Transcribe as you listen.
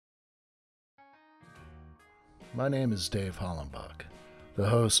My name is Dave Hollenbach, the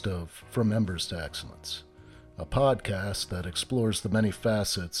host of From Members to Excellence, a podcast that explores the many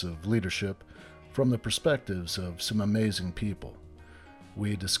facets of leadership from the perspectives of some amazing people.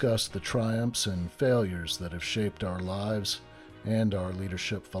 We discuss the triumphs and failures that have shaped our lives and our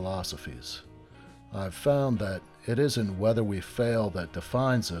leadership philosophies. I've found that it isn't whether we fail that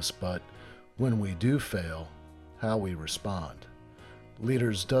defines us, but when we do fail, how we respond.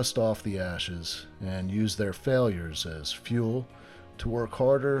 Leaders dust off the ashes and use their failures as fuel to work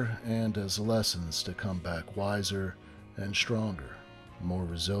harder and as lessons to come back wiser and stronger, more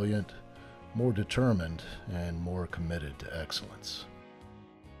resilient, more determined, and more committed to excellence.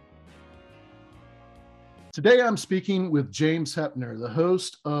 Today I'm speaking with James Heppner, the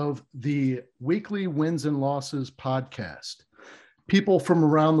host of the Weekly Wins and Losses podcast. People from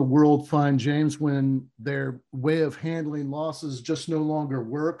around the world find James when their way of handling losses just no longer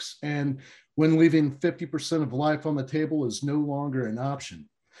works, and when leaving 50% of life on the table is no longer an option.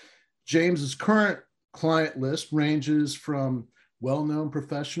 James's current client list ranges from well-known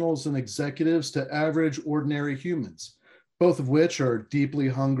professionals and executives to average, ordinary humans, both of which are deeply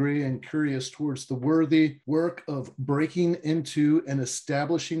hungry and curious towards the worthy work of breaking into and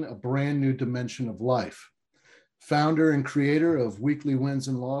establishing a brand new dimension of life. Founder and creator of Weekly Wins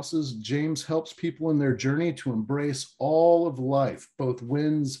and Losses, James helps people in their journey to embrace all of life, both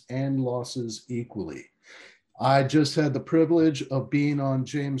wins and losses equally. I just had the privilege of being on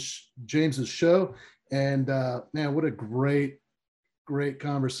James's show, and man, what a great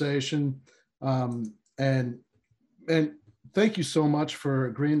conversation. And thank you so much for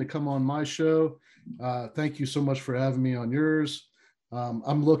agreeing to come on my show. Thank you so much for having me on yours.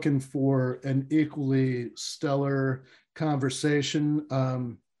 I'm looking for an equally stellar conversation,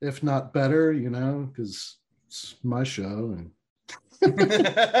 if not better, because it's my show. And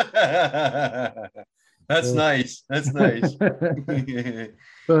That's nice. That's nice.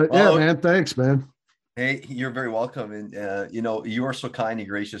 But yeah, man, thanks, man. Hey, you're very welcome. And, you are so kind and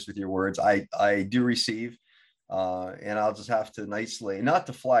gracious with your words. I do receive. And I'll just have to nicely, not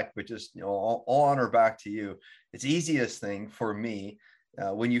deflect, but just, all honor back to you. It's easiest thing for me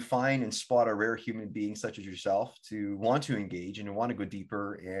when you find and spot a rare human being such as yourself to want to engage and to want to go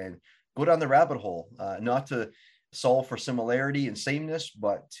deeper and go down the rabbit hole, not to solve for similarity and sameness,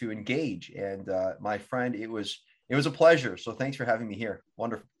 but to engage. And my friend, it was a pleasure. So thanks for having me here.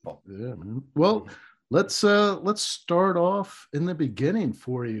 Wonderful. Yeah, man. Well, let's start off in the beginning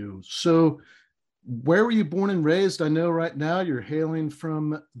for you. So, where were you born and raised? I know right now you're hailing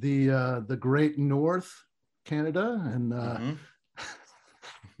from the great North, Canada, and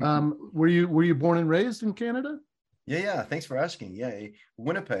were you born and raised in Canada? Yeah. Thanks for asking. Yeah,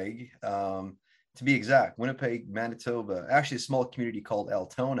 Winnipeg, to be exact, Winnipeg, Manitoba. Actually, a small community called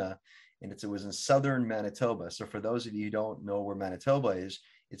Altona, and it was in southern Manitoba. So for those of you who don't know where Manitoba is,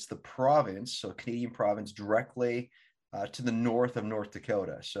 it's the province, so Canadian province, directly to the north of North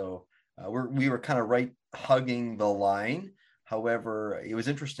Dakota. So we were kind of right hugging the line. However, it was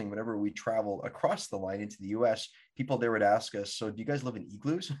interesting whenever we traveled across the line into the US, people there would ask us, so do you guys live in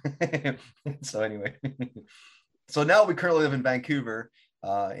igloos? So anyway, so now we currently live in Vancouver.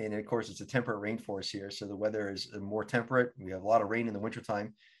 And of course, it's a temperate rainforest here. So the weather is more temperate. We have a lot of rain in the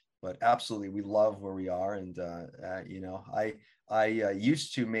wintertime, but absolutely, we love where we are. And, I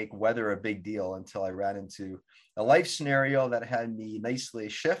used to make weather a big deal until I ran into a life scenario that had me nicely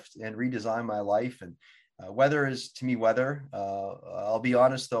shift and redesign my life. And weather is, to me, weather. I'll be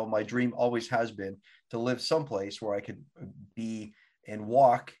honest, though, my dream always has been to live someplace where I could be and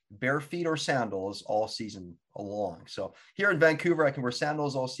walk bare feet or sandals all season long. So here in Vancouver, I can wear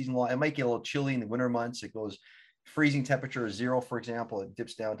sandals all season long. It might get a little chilly in the winter months. It goes freezing temperature is 0, for example. It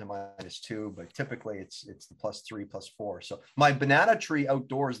dips down to -2, but typically it's the +3, +4. So my banana tree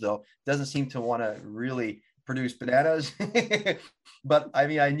outdoors, though, doesn't seem to want to really produce bananas. But I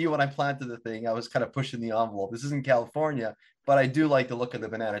mean, I knew when I planted the thing, I was kind of pushing the envelope. This isn't California, but I do like the look of the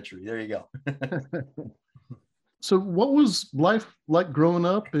banana tree. There you go. So what was life like growing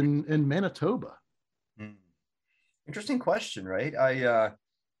up in Manitoba? Interesting question, right? The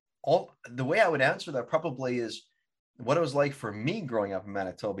way I would answer that probably is what it was like for me growing up in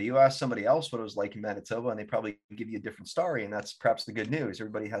Manitoba. You ask somebody else what it was like in Manitoba, and they probably give you a different story. And that's perhaps the good news.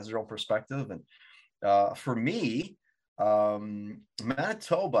 Everybody has their own perspective. And for me,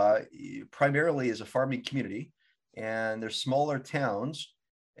 Manitoba primarily is a farming community, and there's smaller towns.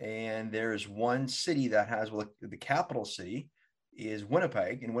 And there's one city that has, well, the capital city is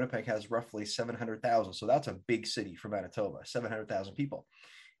Winnipeg, and Winnipeg has roughly 700,000. So that's a big city for Manitoba, 700,000 people.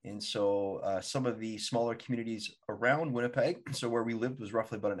 And so some of the smaller communities around Winnipeg, so where we lived was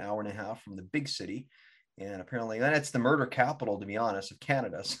roughly about an hour and a half from the big city. And apparently, and it's the murder capital, to be honest, of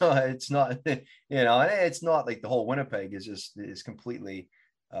Canada. So it's not, it's not like the whole Winnipeg is completely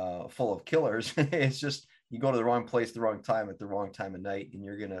full of killers. It's just you go to the wrong place, the wrong time at the wrong time of night, and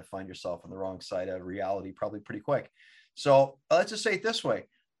you're going to find yourself on the wrong side of reality probably pretty quick. So let's just say it this way: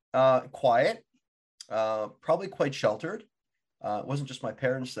 quiet, probably quite sheltered. It wasn't just my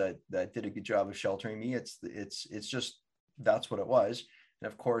parents that did a good job of sheltering me. It's just that's what it was.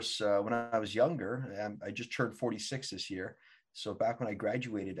 And of course, when I was younger, I just turned 46 this year. So back when I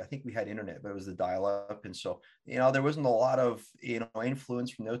graduated, I think we had internet, but it was the dial-up. And so, there wasn't a lot of, influence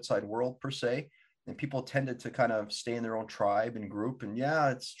from the outside world per se. And people tended to kind of stay in their own tribe and group. And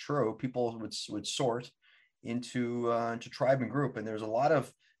yeah, it's true. People would sort into tribe and group. And there's a lot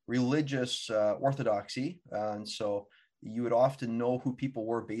of religious orthodoxy. And so you would often know who people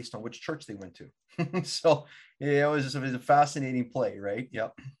were based on which church they went to. So it was a fascinating play, right?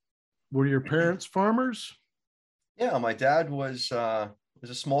 Yep. Were your parents farmers? Yeah, my dad was a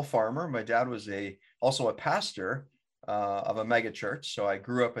small farmer. My dad was also a pastor of a mega church. So I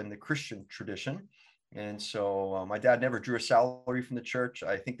grew up in the Christian tradition. And so my dad never drew a salary from the church.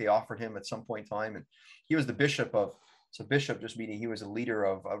 I think they offered him at some point in time. And he was the bishop just meaning he was a leader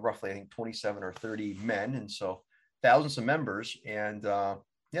of roughly, I think, 27 or 30 men. And so thousands of members. And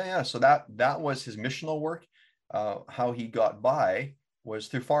so that was his missional work. How he got by was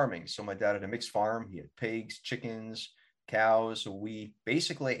through farming. So my dad had a mixed farm. He had pigs, chickens, cows. So we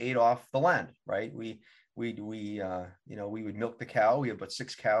basically ate off the land, right? We would milk the cow. We had about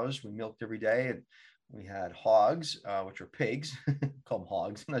 6 cows we milked every day. And we had hogs, which are pigs, call them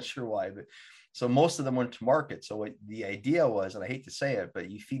hogs. I'm not sure why, but so most of them went to market. So what the idea was, and I hate to say it,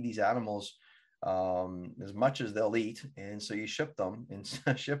 but you feed these animals as much as they'll eat, and so you ship them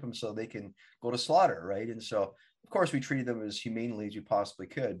so they can go to slaughter, right? And so of course we treated them as humanely as we possibly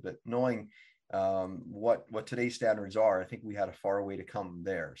could, but knowing what today's standards are, I think we had a far way to come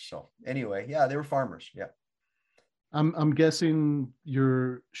there. So anyway, yeah, they were farmers. Yeah. I'm guessing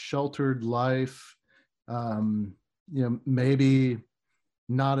your sheltered life, maybe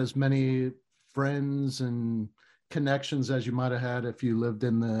not as many friends and connections as you might have had if you lived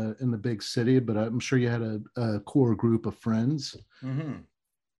in the big city, but I'm sure you had a core group of friends. Mm-hmm.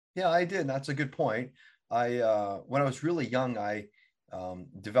 Yeah, I did. That's a good point. When I was really young, I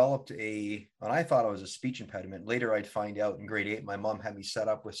developed and I thought it was a speech impediment. Later, I'd find out in grade 8, my mom had me set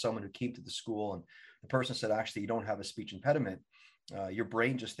up with someone who came to the school, and the person said, actually, you don't have a speech impediment. Your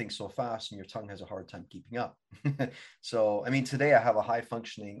brain just thinks so fast and your tongue has a hard time keeping up. So, I mean, today I have a high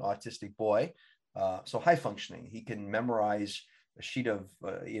functioning autistic boy. So high functioning, he can memorize a sheet of,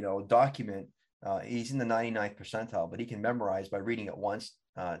 document. He's in the 99th percentile, but he can memorize by reading it once,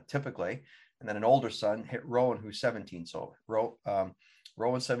 typically. And then an older son, Rowan, who's 17. So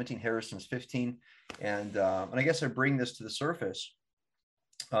Rowan's 17, Harrison's 15. And I guess I bring this to the surface.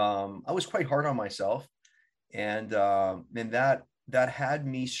 I was quite hard on myself, and that had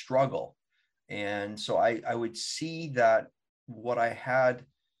me struggle. And so I would see that what I had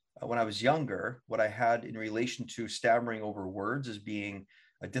when I was younger, what I had in relation to stammering over words as being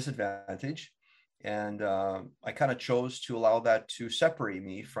a disadvantage. And I kind of chose to allow that to separate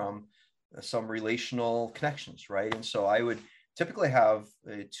me from some relational connections, right? And so I would typically have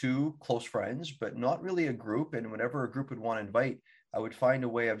 2 close friends, but not really a group. And whenever a group would want to invite, I would find a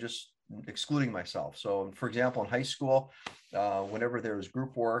way of just excluding myself. So for example, in high school, whenever there was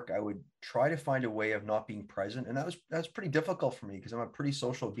group work, I would try to find a way of not being present. And that was pretty difficult for me because I'm a pretty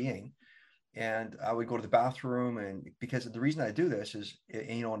social being. And I would go to the bathroom, and because the reason I do this is,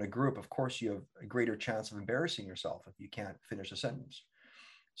 in a group, of course, you have a greater chance of embarrassing yourself if you can't finish a sentence.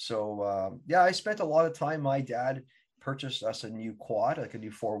 So I spent a lot of time. My dad purchased us a new quad, like a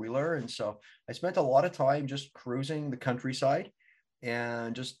new 4-wheeler. And so I spent a lot of time just cruising the countryside,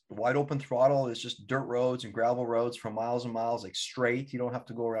 and just wide open throttle. It's just dirt roads and gravel roads for miles and miles, like straight. You don't have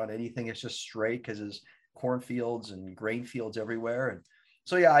to go around anything. It's just straight because there's cornfields and grain fields everywhere. And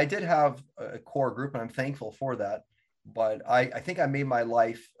so, yeah, I did have a core group, and I'm thankful for that. But I think I made my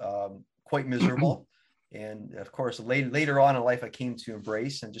life quite miserable. And of course, later on in life, I came to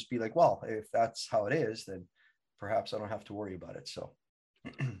embrace and just be like, well, if that's how it is, then perhaps I don't have to worry about it. So,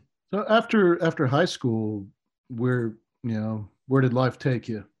 so after high school, where did life take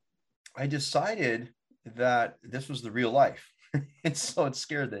you? I decided that this was the real life. And so it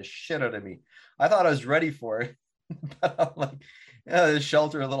scared the shit out of me. I thought I was ready for it. But I'm like, this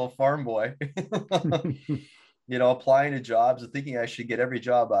sheltered little farm boy, applying to jobs and thinking I should get every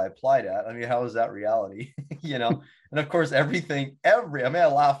job I applied at. I mean, how is that reality? And of course, I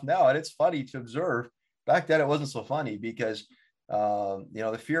laugh now, and it's funny to observe. Back then, it wasn't so funny because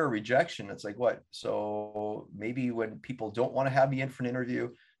the fear of rejection. It's like, what? So maybe when people don't want to have me in for an interview,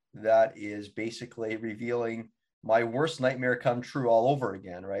 that is basically revealing my worst nightmare come true all over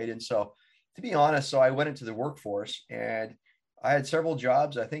again, right? And so, to be honest, so I went into the workforce and I had several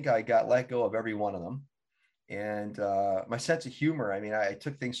jobs. I think I got let go of every one of them. And my sense of humor, I mean, I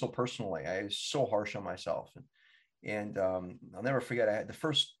took things so personally. I was so harsh on myself. And I'll never forget, I had the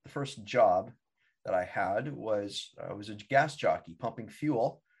first job that I had was I was a gas jockey pumping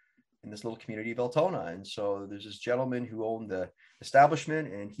fuel in this little community of Altona. And so there's this gentleman who owned the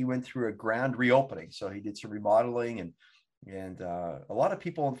establishment, and he went through a grand reopening. So he did some remodeling, and a lot of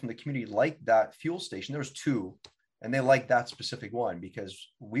people from the community liked that fuel station. There was two, and they liked that specific one because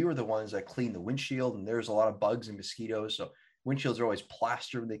we were the ones that cleaned the windshield, and there's a lot of bugs and mosquitoes. So windshields are always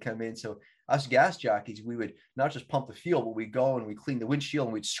plastered when they come in. So us gas jockeys, we would not just pump the fuel, but we'd go and we clean the windshield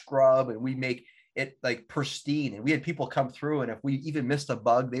and we'd scrub and we make it like pristine. And we had people come through, and if we even missed a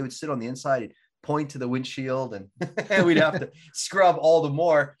bug, they would sit on the inside and point to the windshield, and, and we'd have to scrub all the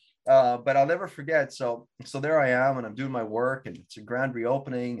more. But I'll never forget. So there I am, and I'm doing my work, and it's a grand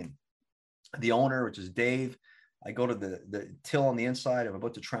reopening, and the owner, which is Dave, I go to the till on the inside. I'm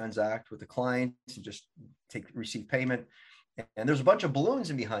about to transact with the client and just receive payment. And there's a bunch of balloons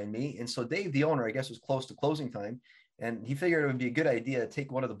in behind me. And so Dave, the owner, I guess, was close to closing time. And he figured it would be a good idea to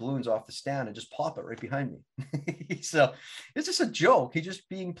take one of the balloons off the stand and just pop it right behind me. So it's just a joke. He's just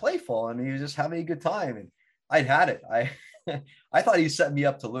being playful, and he was just having a good time. And I'd had it. I thought he set me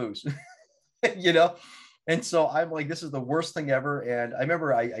up to lose, And so I'm like, this is the worst thing ever. And I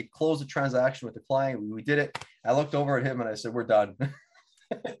remember I closed the transaction with the client. We did it. I looked over at him and I said, we're done.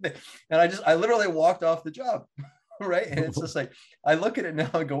 And I literally walked off the job. Right. And it's just like, I look at it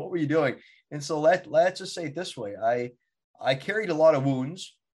now and go, what were you doing? And so let's just say it this way. I carried a lot of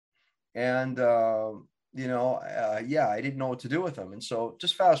wounds, and, I didn't know what to do with them. And so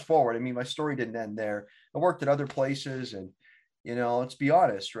just fast forward. I mean, my story didn't end there. I worked at other places, and, let's be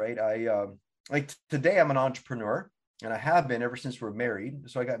honest, right? Like today I'm an entrepreneur, and I have been ever since we're married.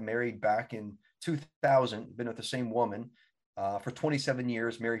 So I got married back in 2000, been with the same woman for 27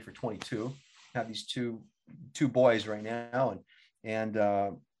 years, married for 22, have these two boys right now. And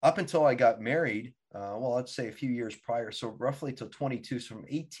up until I got married, let's say a few years prior, so roughly till 22, so from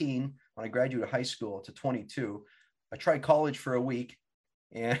 18, when I graduated high school, to 22, I tried college for a week,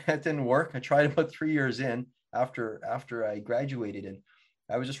 and it didn't work. I tried about 3 years in after I graduated, and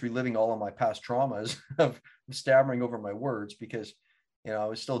I was just reliving all of my past traumas of stammering over my words because, I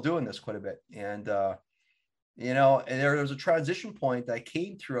was still doing this quite a bit. And, and there was a transition point that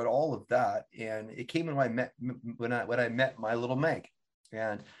came throughout all of that. And it came when I met my little Meg.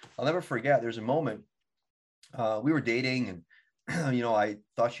 And I'll never forget, there's a moment we were dating, and, I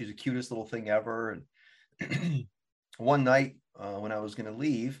thought she was the cutest little thing ever. And one night when I was going to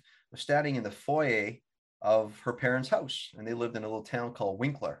leave, I was standing in the foyer of her parents' house, and they lived in a little town called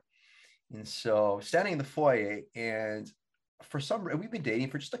Winkler. And so standing in the foyer, and we've been dating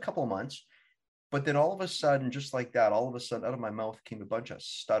for just a couple of months, but then all of a sudden, just like that, all of a sudden out of my mouth came a bunch of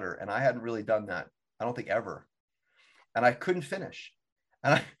stutter. And I hadn't really done that, I don't think, ever. And I couldn't finish.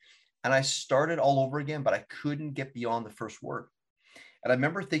 And I started all over again, but I couldn't get beyond the first word. And I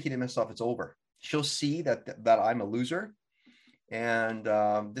remember thinking to myself, it's over. She'll see that I'm a loser, and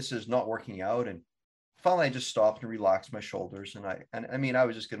this is not working out. And finally, I just stopped and relaxed my shoulders. And I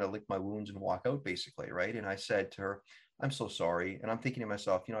was just going to lick my wounds and walk out, basically. Right. And I said to her, I'm so sorry. And I'm thinking to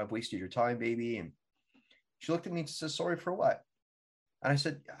myself, I've wasted your time, baby. And she looked at me and said, sorry for what? And I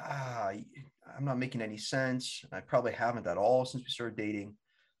said, I'm not making any sense. I probably haven't at all since we started dating.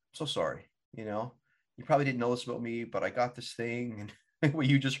 I'm so sorry. You probably didn't know this about me, but I got this thing. And what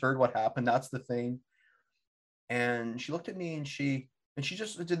you just heard, what happened, that's the thing. And she looked at me, and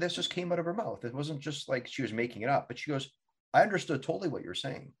this just came out of her mouth. It wasn't just like she was making it up, but she goes, I understood totally what you're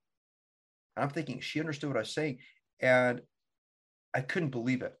saying. And I'm thinking she understood what I was saying. And I couldn't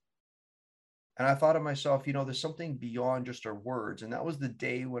believe it. And I thought to myself, there's something beyond just our words. And that was the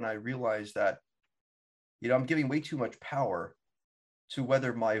day when I realized that, I'm giving way too much power to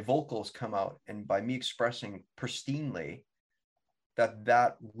whether my vocals come out, and by me expressing pristinely,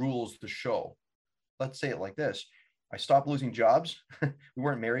 that rules the show. Let's say it like this. I stopped losing jobs. We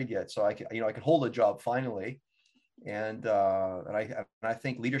weren't married yet. So I could hold a job finally. And I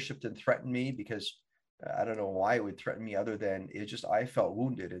think leadership didn't threaten me, because I don't know why it would threaten me, other than I felt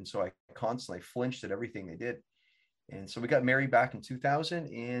wounded. And so I constantly flinched at everything they did. And so we got married back in 2000.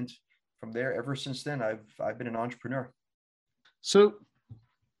 And from there, ever since then, I've been an entrepreneur. So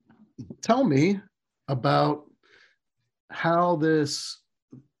tell me about how this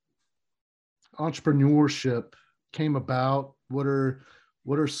entrepreneurship came about, what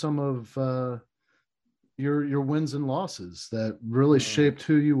are some of your wins and losses that really shaped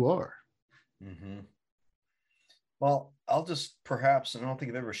who you are? Mm-hmm. Well, I'll just perhaps, and I don't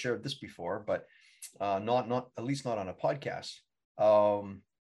think I've ever shared this before, but not at least not on a podcast.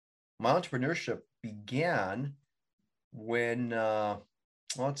 My entrepreneurship began when, well,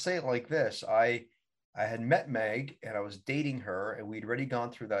 let's say it like this. I had met Meg and I was dating her, and we'd already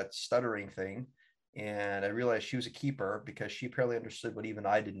gone through that stuttering thing. And I realized she was a keeper because she apparently understood what even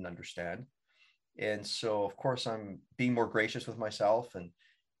I didn't understand. And so, of course, I'm being more gracious with myself.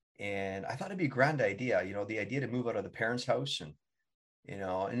 And I thought it'd be a grand idea, the idea to move out of the parents' house. And,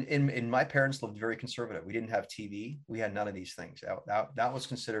 and my parents lived very conservative. We didn't have TV. We had none of these things. That was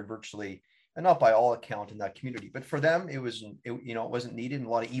considered virtually, and not by all account in that community, but for them, it wasn't needed, and a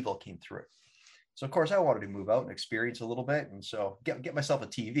lot of evil came through it. So of course I wanted to move out and experience a little bit. And so get myself a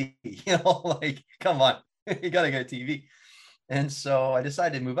TV, like, come on, you got to get a TV. And so I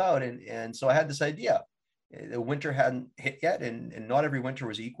decided to move out. And so I had this idea. The winter hadn't hit yet. And not every winter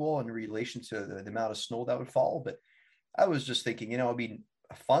was equal in relation to the amount of snow that would fall. But I was just thinking, it'd be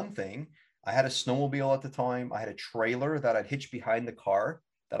a fun thing. I had a snowmobile at the time. I had a trailer that I'd hitch behind the car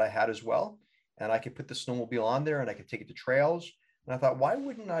that I had as well. And I could put the snowmobile on there and I could take it to trails. And I thought, why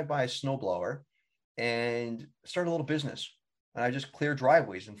wouldn't I buy a snowblower and start a little business? And I just clear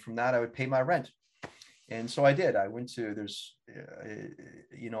driveways. And from that, I would pay my rent. And so I did. I went to, in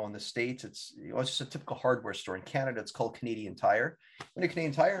the States, it's just a typical hardware store. In Canada, it's called Canadian Tire. I went to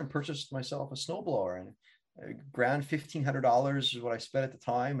Canadian Tire and purchased myself a snowblower. And grand $1,500 is what I spent at the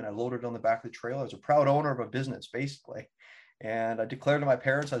time. And I loaded it on the back of the trailer. I was a proud owner of a business, basically. And I declared to my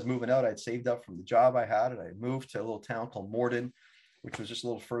parents I was moving out. I'd saved up from the job I had, and I moved to a little town called Morden, which was just a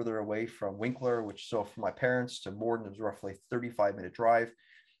little further away from Winkler, so from my parents to Morden was roughly a 35-minute drive.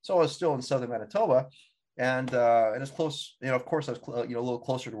 So I was still in southern Manitoba, and it's close. Of course, I was a little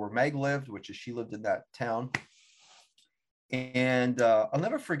closer to where Meg lived, she lived in that town. And I'll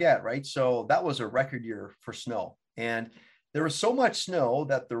never forget, right? So that was a record year for snow, and there was so much snow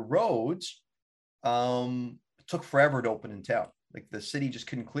that the roads took forever to open in town. Like the city just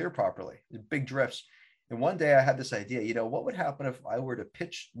couldn't clear properly. Big drifts. And one day I had this idea, what would happen if I were to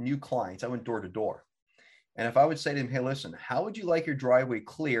pitch new clients? I went door to door. And if I would say to them, hey, listen, how would you like your driveway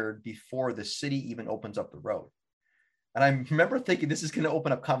cleared before the city even opens up the road? And I remember thinking this is going to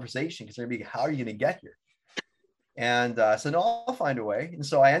open up conversation, because they're going to be, how are you going to get here? And so no, I'll find a way. And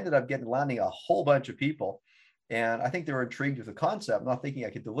so I ended up landing a whole bunch of people. And I think they were intrigued with the concept, not thinking I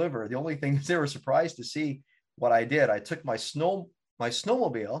could deliver. The only thing is they were surprised to see what I did. I took my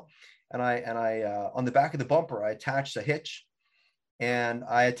snowmobile, and I on the back of the bumper, I attached a hitch, and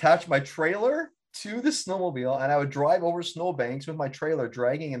I attached my trailer to the snowmobile, and I would drive over snowbanks with my trailer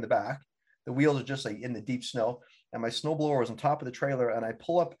dragging in the back. The wheels are just like in the deep snow, and my snowblower was on top of the trailer, and I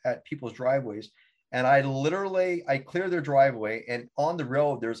pull up at people's driveways, and I clear their driveway, and on the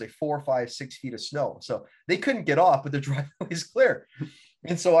road, there's 4, 5, 6 feet of snow. So they couldn't get off, but their driveway is clear.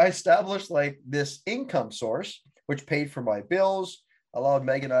 And so I established like this income source, which paid for my bills, allowed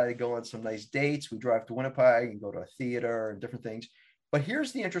Meg and I to go on some nice dates. We drive to Winnipeg and go to a theater and different things. But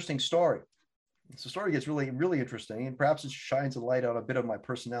here's the interesting story. So the story gets really, really interesting, and perhaps it shines a light on a bit of my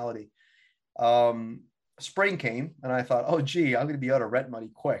personality. Spring came, and I thought, oh, gee, I'm going to be out of rent money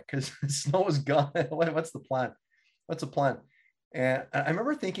quick because the snow is gone. What's the plan? What's the plan? And I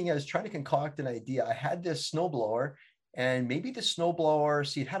remember thinking, I was trying to concoct an idea. I had this snowblower, and maybe the snowblower,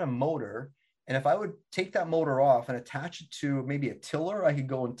 see, it had a motor. And if I would take that motor off and attach it to maybe a tiller, I could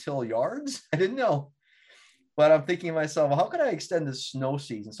go and till yards. I didn't know. But I'm thinking to myself, well, how could I extend the snow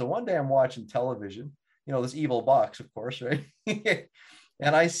season? So one day I'm watching television, this evil box, of course, right?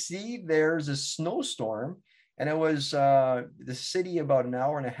 And I see there's a snowstorm, and it was the city about an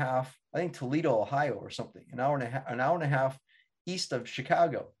hour and a half, I think Toledo, Ohio or something, an hour and a half east of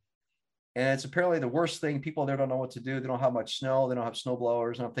Chicago. And it's apparently the worst thing. People there don't know what to do. They don't have much snow. They don't have snow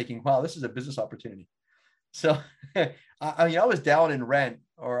blowers. And I'm thinking, wow, this is a business opportunity. So I was down in rent,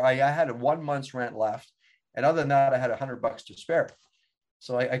 or I had 1 month's rent left. And other than that, I had $100 to spare.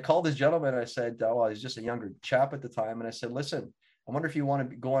 So I called this gentleman. I said, well, he's just a younger chap at the time. And I said, listen, I wonder if you want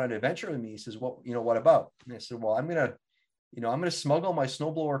to go on an adventure with me. He says, what about? And I said, well, I'm going to smuggle my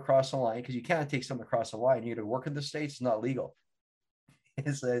snowblower across the line, because you can't take something across the line. You to work in the States, it's not legal.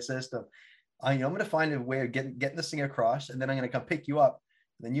 So I says to him, I'm going to find a way of getting this thing across, and then I'm going to come pick you up.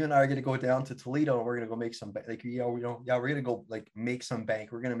 And then you and I are going to go down to Toledo, and we're going to go make some, we're going to go make some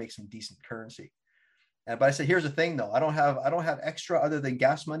bank. We're going to make some decent currency. But I said, here's the thing though. I don't have extra other than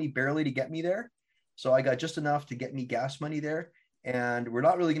gas money barely to get me there. So I got just enough to get me gas money there. and we're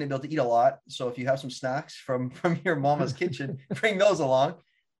not really going to be able to eat a lot. So if you have some snacks from your mama's kitchen, bring those along.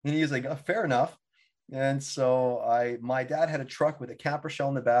 And he was like, oh, fair enough. And so my dad had a truck with a camper shell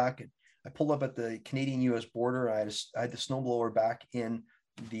in the back, and I pulled up at the Canadian-US border. I had the snowblower back in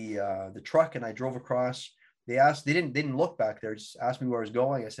the truck, and I drove across. They didn't look back there, just asked me where I was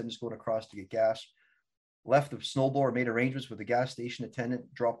going. I said, I'm just going across to get gas. Left the snowblower, made arrangements with the gas station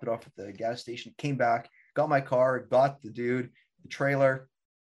attendant, dropped it off at the gas station, came back, got my car, got the dude, the trailer,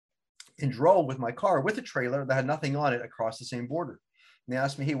 and drove with my car with a trailer that had nothing on it across the same border. And they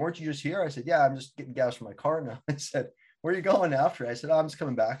asked me, hey, weren't you just here? I said, yeah, I'm just getting gas for my car now. I said, where are you going after? I said, oh, I'm just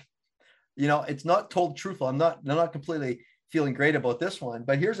coming back. You know, it's not told truthful. I'm not completely feeling great about this one,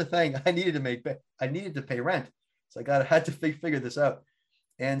 but here's the thing. I needed to pay rent. So I had to figure this out.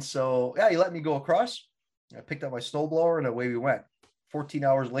 And so, yeah, he let me go across. I picked up my snowblower and away we went. 14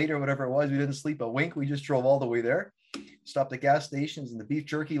 hours later, whatever it was, we didn't sleep a wink. We just drove all the way there, stopped at gas stations, and the beef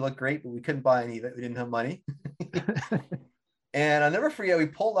jerky looked great, but we couldn't buy any of it. We didn't have money. And I'll never forget, we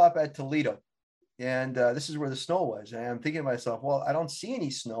pulled up at Toledo, and this is where the snow was. And I'm thinking to myself, well, I don't see any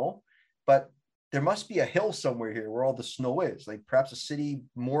snow, but there must be a hill somewhere here where all the snow is. Like perhaps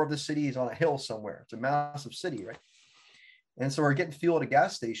more of the city is on a hill somewhere. It's a massive city, right? And so we're getting fuel at a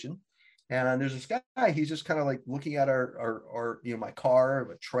gas station. And there's this guy, he's just kind of like looking at our my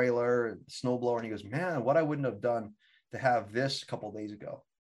car, a trailer, and snowblower. And he goes, man, what I wouldn't have done to have this a couple of days ago.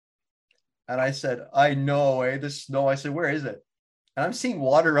 And I said, I know, this snow. I said, where is it? And I'm seeing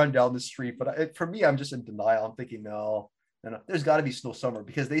water run down the street. But for me, I'm just in denial. I'm thinking, no, there's got to be snow somewhere,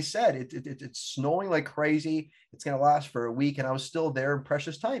 because they said it's snowing like crazy. It's going to last for a week. And I was still there in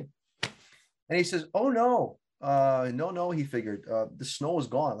precious time. And he says, oh, no. No, he figured the snow is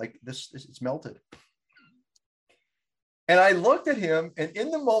gone. Like this, it's melted. And I looked at him, and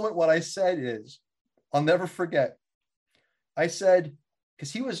in the moment, what I said is, I'll never forget. I said,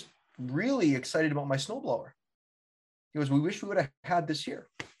 because he was really excited about my snowblower. He goes, we wish we would have had this here.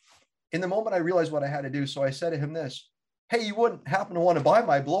 In the moment, I realized what I had to do. So I said to him this, hey, you wouldn't happen to want to buy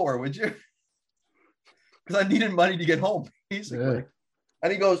my blower, would you? Because I needed money to get home, basically. Yeah.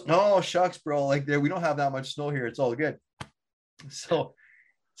 And he goes, no, shucks, bro. Like we don't have that much snow here. It's all good. So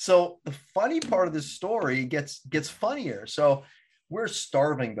the funny part of this story gets funnier. So we're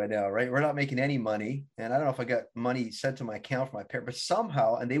starving by now, right? We're not making any money. And I don't know if I got money sent to my account from my parents, but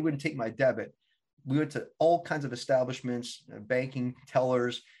somehow, and they wouldn't take my debit. We went to all kinds of establishments, banking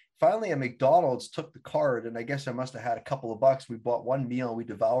tellers. Finally, a McDonald's took the card, and I guess I must have had a couple of bucks. We bought one meal. We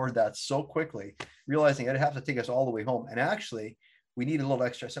devoured that so quickly, realizing it'd have to take us all the way home. And actually, we needed a little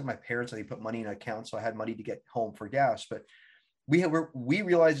extra. I sent my parents, they put money in an account, so I had money to get home for gas. But we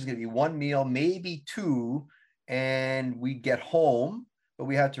realized it's going to be one meal, maybe two, and we'd get home. But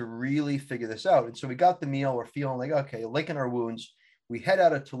we had to really figure this out. And so we got the meal. We're feeling like, okay, licking our wounds. We head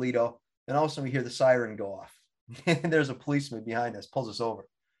out of Toledo, and all of a sudden we hear the siren go off. And there's a policeman behind us, pulls us over.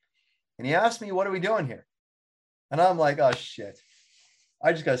 And he asked me, what are we doing here? And I'm like, oh, shit.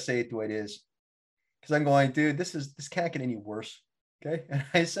 I just got to say it the way it is. Because I'm going, dude, this can't get any worse. Okay. And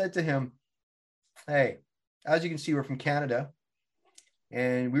I said to him, hey, as you can see, we're from Canada,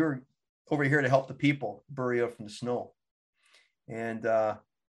 and we were over here to help the people bury out from the snow. And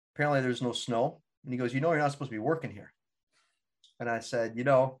apparently there's no snow. And he goes, you're not supposed to be working here. And I said,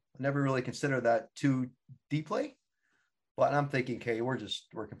 I never really considered that too deeply. But I'm thinking, okay, we're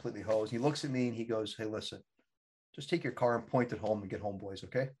completely hosed. He looks at me and he goes, hey, listen, just take your car and point it home and get home, boys.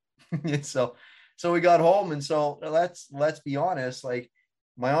 Okay. So we got home. And so let's be honest, like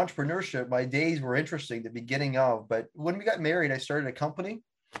my entrepreneurship, my days were interesting, the beginning of, but when we got married, I started a company,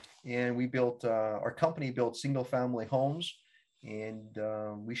 and we built, our company built single family homes, and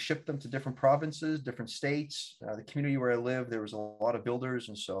we shipped them to different provinces, different states. The community where I live, there was a lot of builders.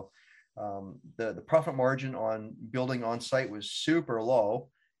 And so the profit margin on building on site was super low.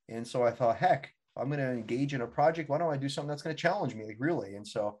 And so I thought, heck, I'm going to engage in a project. Why don't I do something that's going to challenge me, like really? And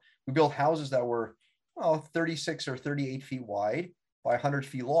so we built houses that were 36 or 38 feet wide by 100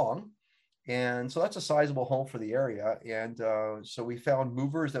 feet long. And so that's a sizable home for the area. And so we found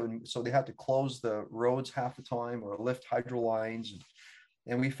movers so they had to close the roads half the time or lift hydro lines.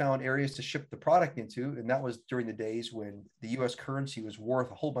 And we found areas to ship the product into. And that was during the days when the US currency was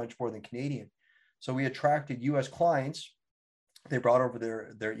worth a whole bunch more than Canadian. So we attracted US clients. They brought over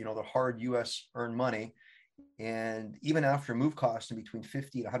their hard US earned money. And even after move costs in between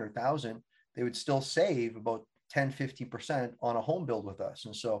 50 and 100,000, they would still save about 10, 15% on a home build with us.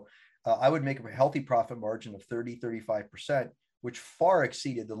 And so I would make a healthy profit margin of 30, 35%, which far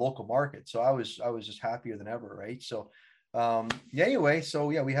exceeded the local market. So I was just happier than ever, right? So Anyway, so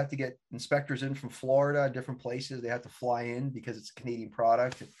yeah, we had to get inspectors in from Florida, different places. They had to fly in because it's a Canadian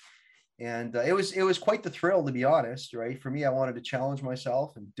product. And it was quite the thrill, to be honest, right? For me, I wanted to challenge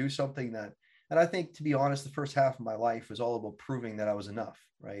myself and do something that, and I think, to be honest, the first half of my life was all about proving that I was enough,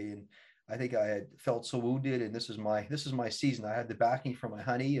 right? And I think I had felt so wounded, and this is my season. I had the backing from my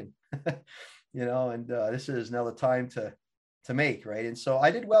honey, and and this is now the time to make, right? And so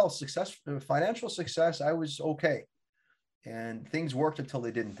I did well, financial success. I was okay, and things worked until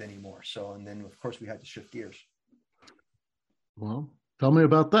they didn't anymore. So, and then of course we had to shift gears. Well, tell me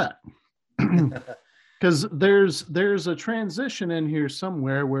about that. Because there's a transition in here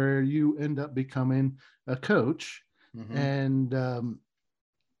somewhere where you end up becoming a coach, and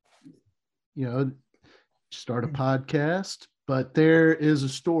start a podcast, but there is a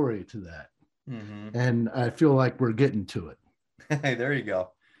story to that, and I feel like we're getting to it. Hey, there you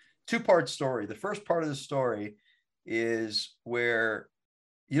go. Two-part story. The first part of the story is where,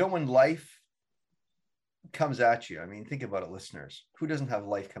 when life comes at you. I mean, think about it, listeners. Who doesn't have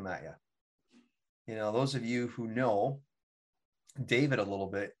life come at you? Those of you who know David a little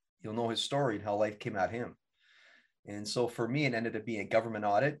bit, you'll know his story and how life came at him. And so for me, it ended up being a government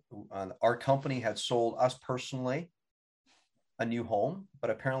audit. Our company had sold us personally a new home, but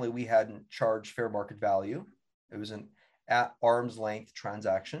apparently we hadn't charged fair market value. It was an at arm's length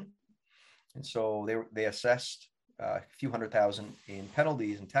transaction. And so they assessed a few $100,000 in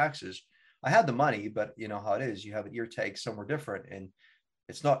penalties and taxes. I had the money, but you know how it is. You have an ear tag somewhere different, and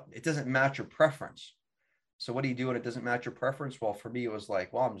it doesn't match your preference. So what do you do when it doesn't match your preference? Well, for me, it was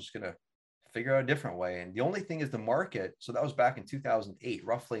like, well, I'm just going to figure out a different way. And the only thing is the market. So that was back in 2008,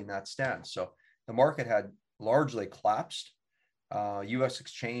 roughly in that stance. So the market had largely collapsed. US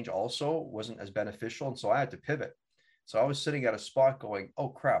exchange also wasn't as beneficial. And so I had to pivot. So I was sitting at a spot going, oh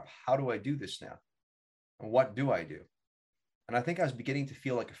crap, how do I do this now? And what do I do? And I think I was beginning to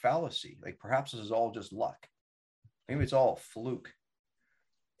feel like a fallacy. Like perhaps this is all just luck. Maybe it's all fluke.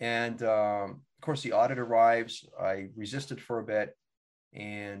 And of course, the audit arrives. I resisted for a bit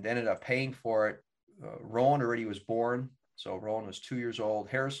and ended up paying for it. Rowan already was born. So Rowan was 2 years old.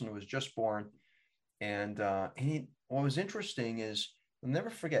 Harrison was just born. And what was interesting is, I'll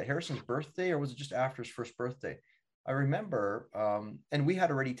never forget Harrison's birthday, or was it just after his first birthday? I remember, and we had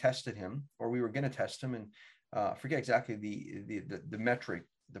already tested him, or we were going to test him, and I forget exactly the metric,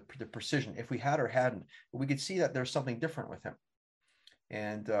 the precision, if we had or hadn't, but we could see that there's something different with him.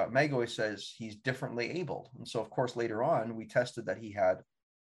 And Meg always says he's differently abled. And so, of course, later on, we tested that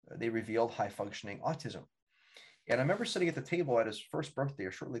they revealed high functioning autism. And I remember sitting at the table at his first birthday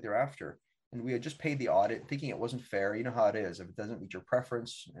or shortly thereafter, and we had just paid the audit, thinking it wasn't fair. You know how it is. If it doesn't meet your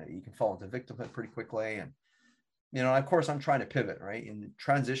preference, you can fall into victimhood pretty quickly. And, of course, I'm trying to pivot, right? And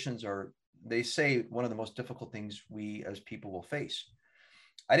transitions are, they say, one of the most difficult things we as people will face.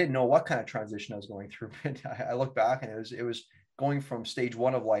 I didn't know what kind of transition I was going through. I look back, and it was going from stage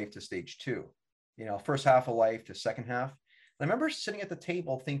 1 of life to stage 2, first half of life to second half. And I remember sitting at the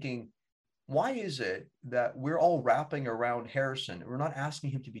table thinking, why is it that we're all wrapping around Harrison? We're not asking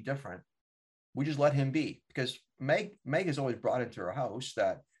him to be different. We just let him be, because Meg has always brought into her house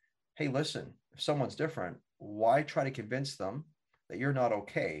that, hey, listen, if someone's different, why try to convince them that you're not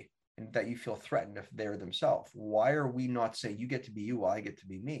okay and that you feel threatened if they're themselves? Why are we not saying you get to be you, I get to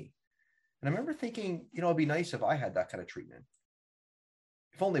be me? And I remember thinking, it'd be nice if I had that kind of treatment.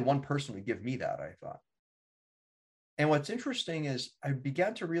 If only one person would give me that, I thought. And what's interesting is I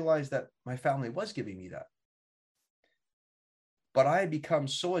began to realize that my family was giving me that. But I had become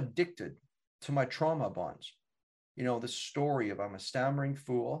so addicted to my trauma bonds, the story of I'm a stammering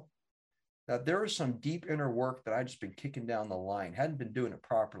fool, that there was some deep inner work that I'd just been kicking down the line, hadn't been doing it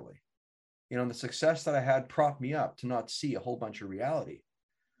properly. And the success that I had propped me up to not see a whole bunch of reality.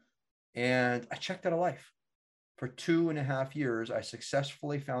 And I checked out of life. For 2.5 years, I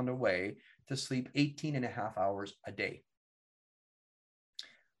successfully found a way to sleep 18.5 hours a day.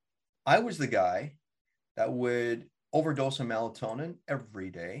 I was the guy that would overdose on melatonin every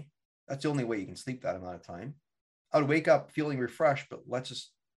day. That's the only way you can sleep that amount of time. I would wake up feeling refreshed, but let's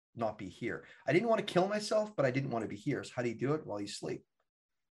just not be here. I didn't want to kill myself, but I didn't want to be here. So how do you do it? While you sleep.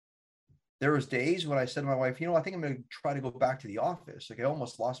 There was days when I said to my wife, I think I'm going to try to go back to the office. Like I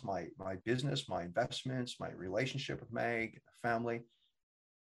almost lost my business, my investments, my relationship with Meg, family.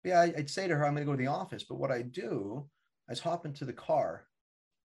 Yeah, I'd say to her, I'm going to go to the office. But what I do is hop into the car,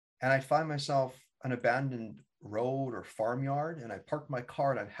 and I find myself an abandoned road or farmyard, and I park my car,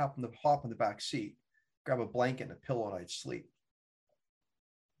 and I'd happen to hop in the back seat, grab a blanket and a pillow, and I'd sleep.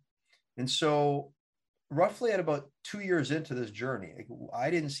 And so roughly at about 2 years into this journey, I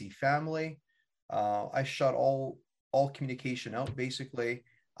didn't see family. I shut all all communication out. Basically,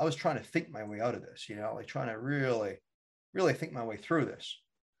 I was trying to think my way out of this, like trying to really, really think my way through this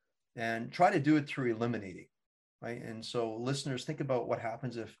and try to do it through eliminating, right? And so listeners, think about what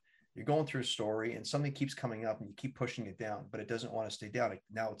happens if you're going through a story and something keeps coming up and you keep pushing it down, but it doesn't want to stay down.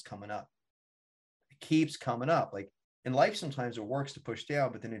 Now it's coming up. It keeps coming up. Like in life, sometimes it works to push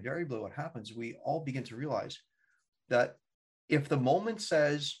down, but then invariably what happens, we all begin to realize that if the moment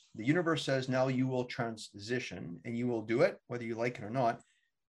says, the universe says, now you will transition and you will do it, whether you like it or not,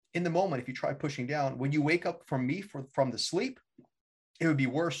 in the moment, if you try pushing down, when you wake up from the sleep, it would be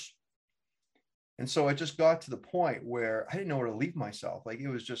worse. And so it just got to the point where I didn't know where to leave myself. Like it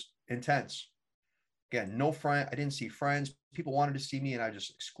was just intense. Again, no friend. I didn't see friends. People wanted to see me and I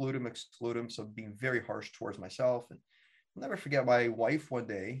just exclude them. So being very harsh towards myself. And I'll never forget my wife one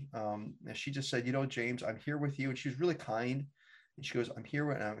day. She just said, James, I'm here with you. And she was really kind. And she goes, I'm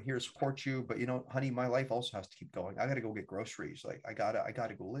here to support you. But honey, my life also has to keep going. I got to go get groceries. Like I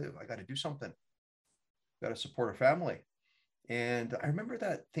gotta go live. I got to do something. Got to support a family. And I remember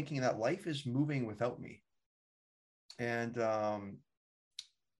that thinking that life is moving without me. And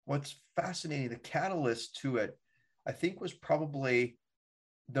what's fascinating, the catalyst to it, I think was probably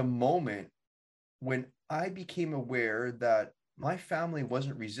the moment when I became aware that my family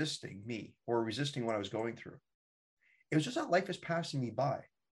wasn't resisting me or resisting what I was going through. It was just that life is passing me by.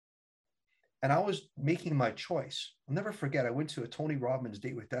 And I was making my choice. I'll never forget, I went to a Tony Robbins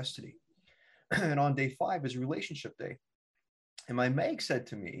Date with Destiny. And on day 5 is relationship day. And my Meg said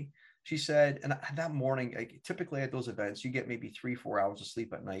to me, she said, and that morning, typically at those events, you get maybe 3-4 hours of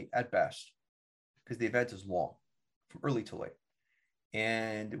sleep at night at best, because the event is long, from early to late.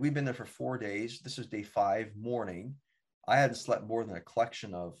 And we've been there for 4 days. This is day 5 morning. I hadn't slept more than a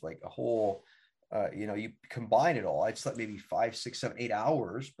collection of like a whole, you combine it all. I'd slept maybe 5, 6, 7, 8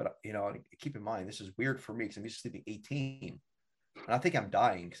 hours. But, keep in mind, this is weird for me because I'm used to sleeping 18. And I think I'm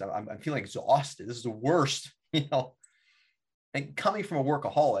dying because I'm feeling exhausted. This is the worst, And coming from a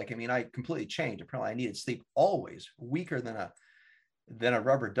workaholic, I completely changed. Apparently I needed sleep always, weaker than a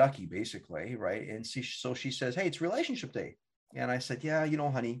rubber ducky, basically, right? And so she says, hey, it's relationship day. And I said, yeah,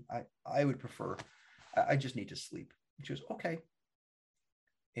 honey, I would prefer, I just need to sleep. And she goes, okay.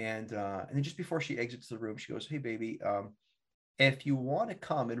 And then just before she exits the room, she goes, hey, baby, if you want to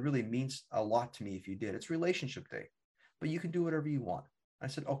come, it really means a lot to me if you did. It's relationship day, but you can do whatever you want. I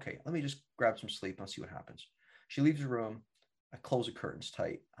said, okay, let me just grab some sleep and I'll see what happens. She leaves the room. I close the curtains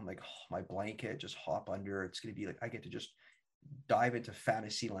tight. I'm like, oh, my blanket, just hop under. It's going to be like, I get to just dive into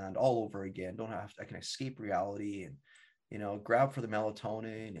fantasy land all over again. I can escape reality and, grab for the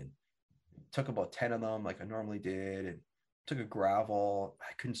melatonin and took about 10 of them like I normally did and took a Gravol.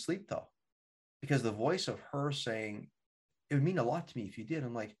 I couldn't sleep though, because the voice of her saying, it would mean a lot to me if you did.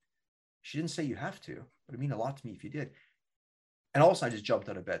 I'm like, she didn't say you have to, but it would mean a lot to me if you did. And all of a sudden I just jumped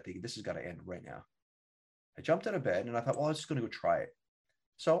out of bed thinking, this has got to end right now. I jumped out of bed and I thought, well, I'm just going to go try it.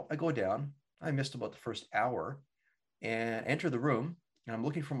 So I go down. I missed about the first hour and enter the room and I'm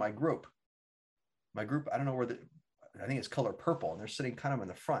looking for my group. I don't know I think it's color purple and they're sitting kind of in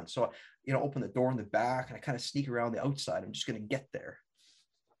the front. So, open the door in the back and I kind of sneak around the outside. I'm just going to get there.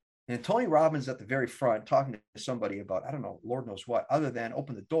 And Tony Robbins at the very front talking to somebody about, I don't know, Lord knows what, other than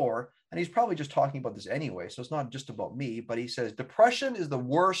open the door. And he's probably just talking about this anyway. So it's not just about me, but he says, depression is the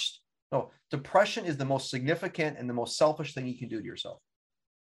worst. No, depression is the most significant and the most selfish thing you can do to yourself.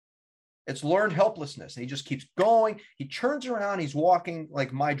 It's learned helplessness. And he just keeps going. He turns around. He's walking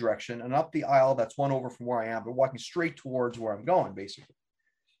like my direction and up the aisle. That's one over from where I am, but walking straight towards where I'm going, basically.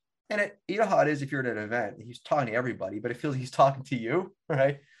 And you know how it is if you're at an event, he's talking to everybody, but it feels like he's talking to you,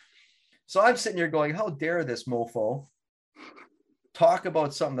 right? So I'm sitting here going, how dare this mofo talk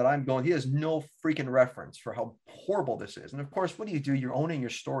about something that I'm going, he has no freaking reference for how horrible this is. And of course, what do? You're owning your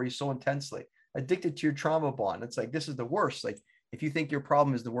story so intensely, addicted to your trauma bond. It's like, this is the worst. Like, if you think your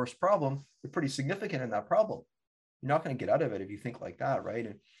problem is the worst problem, you're pretty significant in that problem. You're not going to get out of it if you think like that, right?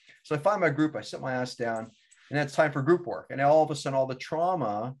 And so I find my group, I sit my ass down, and then it's time for group work. And all of a sudden, all the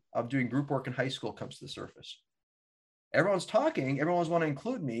trauma of doing group work in high school comes to the surface. Everyone's talking, everyone's want to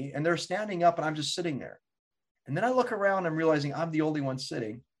include me, and they're standing up, and I'm just sitting there. And then I look around, I'm realizing I'm the only one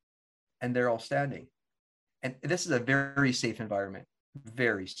sitting, and they're all standing. And this is a very safe environment,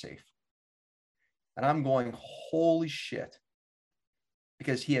 very safe. And I'm going, holy shit.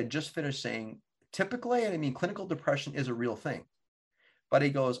 Because he had just finished saying, typically, clinical depression is a real thing. But he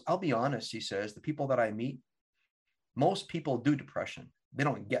goes, I'll be honest, he says, the people that I meet, most people do depression. They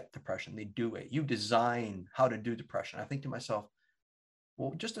don't get depression, they do it. You design how to do depression. I think to myself,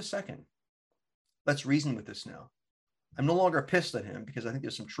 well, just a second. Let's reason with this now. I'm no longer pissed at him because I think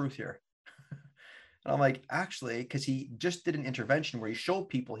there's some truth here. And I'm like, actually, because he just did an intervention where he showed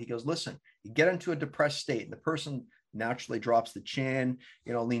people, he goes, listen, you get into a depressed state and the person naturally drops the chin,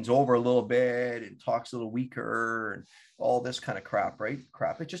 leans over a little bit and talks a little weaker and all this kind of crap, right?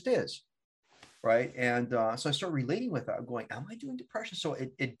 Crap, it just is. Right. And so I started relating with that. I'm going, am I doing depression? So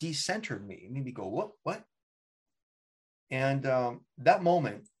it decentered me. It made me go, what? And that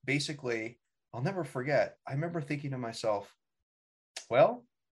moment, basically, I'll never forget. I remember thinking to myself, well,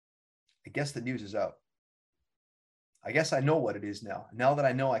 I guess the news is out. I guess I know what it is now. Now that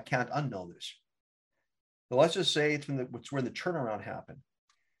I know, I can't unknow this. But let's just say it's where the turnaround happened.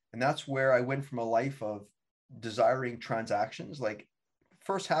 And that's where I went from a life of desiring transactions, like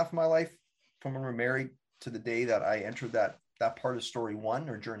first half of my life, from when we're married to the day that I entered that part of story one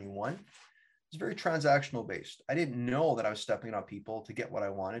or journey one, it's very transactional based. I didn't know that I was stepping on people to get what I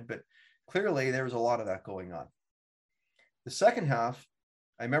wanted, but clearly there was a lot of that going on. The second half,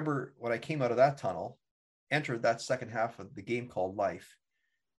 I remember when I came out of that tunnel, entered that second half of the game called life.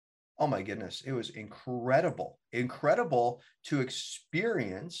 Oh my goodness, it was incredible to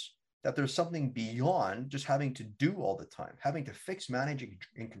experience that there's something beyond just having to do all the time, having to fix, manage,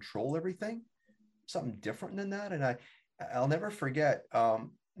 and control everything, something different than that. And I'll never forget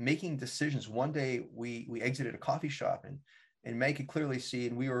making decisions. One day we exited a coffee shop and Meg could clearly see,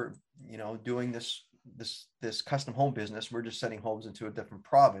 and we were, doing this custom home business. We're just sending homes into a different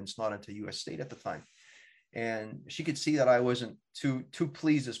province, not into US state at the time. And she could see that I wasn't too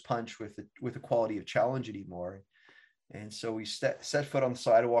pleased as punch with the quality of challenge anymore. And so we set foot on the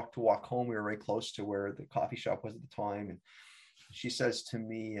sidewalk to walk home. We were very close to where the coffee shop was at the time. And she says to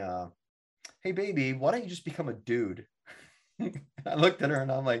me, hey, baby, why don't you just become a dude? I looked at her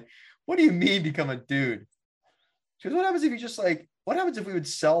and I'm like, what do you mean become a dude? She goes, what happens if we would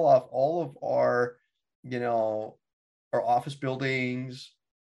sell off all of our, our office buildings,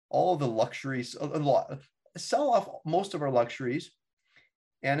 all of the luxuries, sell off most of our luxuries.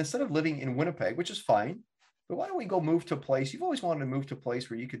 And instead of living in Winnipeg, which is fine, but why don't we go move to a place? You've always wanted to move to a place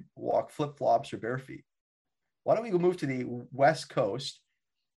where you could walk flip-flops or bare feet. Why don't we go move to the West Coast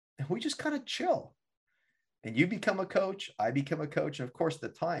and we just kind of chill? And you become a coach, I become a coach. And of course, at the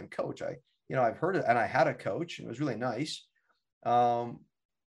time, coach, I've heard it, and I had a coach, and it was really nice. And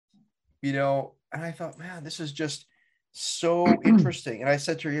I thought, man, this is just so interesting. And I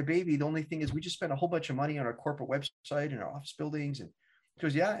said to her, yeah, baby, the only thing is we just spent a whole bunch of money on our corporate website and our office buildings. And she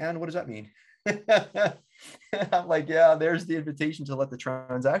goes, yeah, and what does that mean? I'm like, yeah, there's the invitation to let the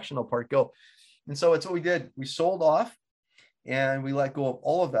transactional part go. And so it's what we did. We sold off and we let go of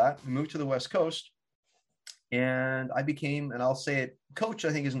all of that. We moved to the West Coast and I became, and I'll say it, coach,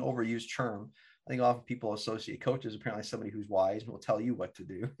 I think is an overused term. I think often people associate coaches apparently somebody who's wise and will tell you what to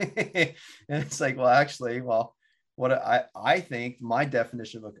do. And it's like, well, actually, what I think my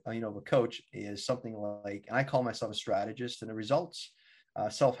definition of a coach is something like, and I call myself a strategist and a results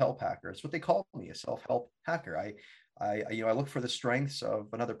self-help hacker. It's what they call me, a self-help hacker. I look for the strengths of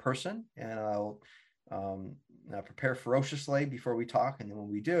another person, and I'll prepare ferociously before we talk. And then when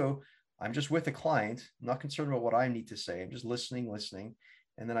we do, I'm just with the client. I'm not concerned about what I need to say. I'm just listening.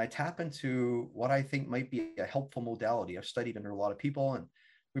 And then I tap into what I think might be a helpful modality. I've studied under a lot of people, and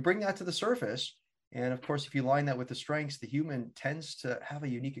we bring that to the surface. And of course, if you line that with the strengths, the human tends to have a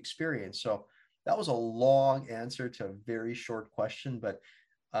unique experience. So that was a long answer to a very short question, but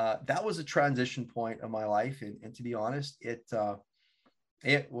that was a transition point of my life. And to be honest, it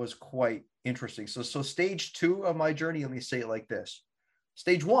was quite interesting. So stage 2 of my journey, let me say it like this.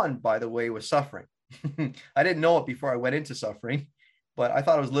 Stage 1, by the way, was suffering. I didn't know it before I went into suffering, but I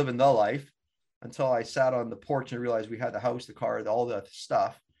thought I was living the life until I sat on the porch and realized we had the house, the car, all the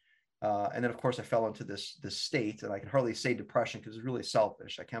stuff. And then, of course, I fell into this state, and I can hardly say depression because it's really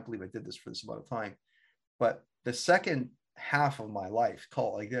selfish. I can't believe I did this for this amount of time. But the second half of my life,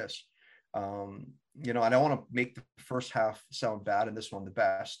 call it like this, I don't want to make the first half sound bad and this one the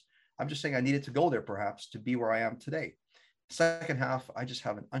best. I'm just saying I needed to go there perhaps to be where I am today. Second half, I just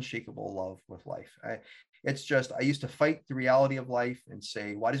have an unshakable love with life. I used to fight the reality of life and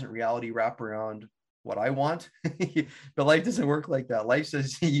say, why doesn't reality wrap around what I want? But life doesn't work like that. Life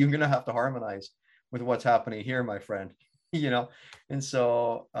says you're going to have to harmonize with what's happening here, my friend, And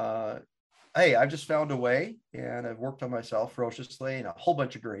so, hey, I've just found a way, and I've worked on myself ferociously and a whole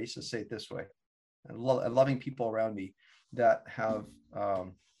bunch of grace, let's say it this way, and loving people around me that have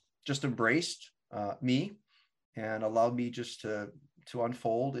just embraced me and allowed me just to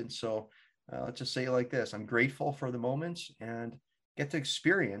unfold. And so let's just say it like this. I'm grateful for the moments and get to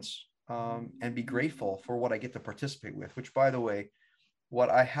experience and be grateful for what I get to participate with, which, by the way, what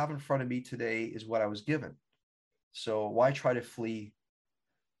I have in front of me today is what I was given. So why try to flee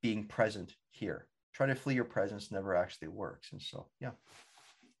being present here? try to flee your presence never actually works. And so, yeah.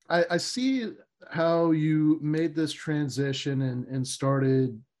 I see how you made this transition and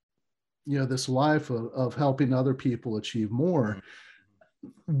started, this life of helping other people achieve more.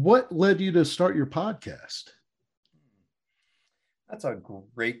 What led you to start your podcast? That's a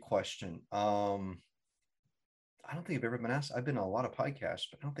great question. I don't think I've ever been asked. I've been on a lot of podcasts,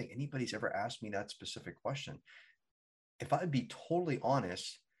 but I don't think anybody's ever asked me that specific question. If I'd be totally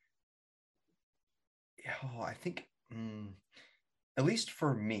honest, I think, at least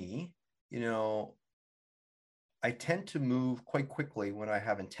for me, I tend to move quite quickly when I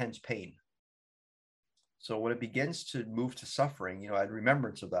have intense pain. So when it begins to move to suffering, I had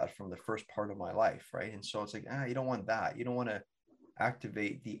remembrance of that from the first part of my life, right? And so it's like, you don't want that. You don't want to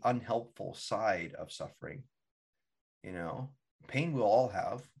activate the unhelpful side of suffering. Pain we'll all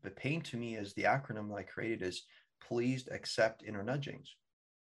have, but pain to me is the acronym that I created is please accept inner nudgings.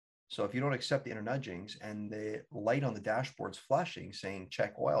 So if you don't accept the inner nudgings and the light on the dashboard's flashing saying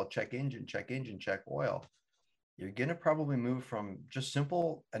check oil, check engine, check oil, you're going to probably move from just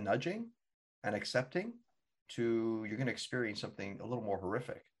simple a nudging and accepting to you're going to experience something a little more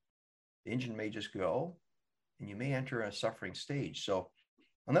horrific. The engine may just go and you may enter a suffering stage. So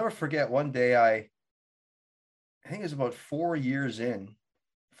I'll never forget one day I think it was about 4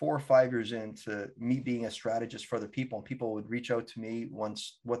 or 5 years into me being a strategist for other people, and people would reach out to me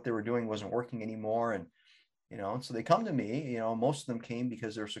once what they were doing wasn't working anymore. And, so they come to me, most of them came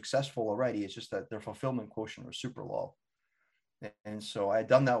because they're successful already. It's just that their fulfillment quotient was super low. And so I had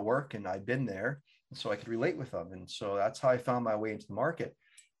done that work and I'd been there, and so I could relate with them. And so that's how I found my way into the market.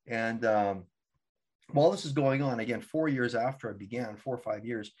 And while this is going on, again, 4 years after I began, 4 or 5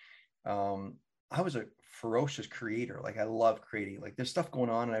 years, I was a ferocious creator. Like I love creating. Like there's stuff going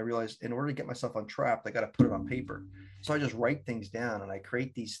on, and I realized in order to get myself untrapped, I got to put it on paper. So I just write things down, and I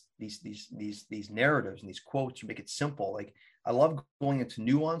create these narratives and these quotes. You make it simple. Like I love going into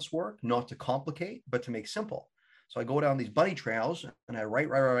nuance work, not to complicate, but to make simple. So I go down these bunny trails, and I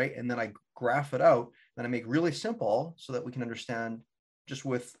write, and then I graph it out, and I make really simple so that we can understand just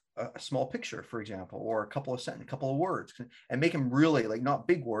with a small picture, for example, or a couple of words, and make them really like not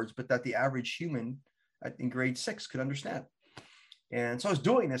big words, but that the average human in grade 6 could understand. And so I was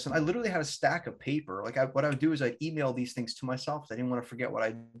doing this, and I literally had a stack of paper. Like what I would do is I'd email these things to myself. I didn't want to forget what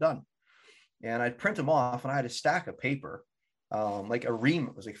I'd done, and I'd print them off, and I had a stack of paper, like a ream.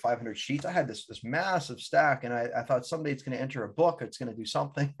 It was like 500 sheets. I had this massive stack, and I thought someday it's going to enter a book. It's going to do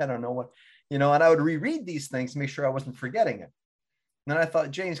something. I don't know what, and I would reread these things to make sure I wasn't forgetting it. And then I thought,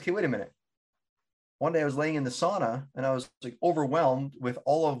 James, okay, wait a minute. One day I was laying in the sauna, and I was like overwhelmed with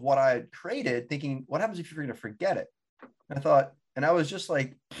all of what I had created, thinking, what happens if you're going to forget it? And I thought, and I was just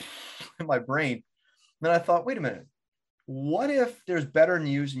like in my brain. And then I thought, wait a minute. What if there's better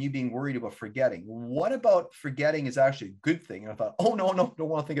news than you being worried about forgetting? What about forgetting is actually a good thing? And I thought, oh, no, don't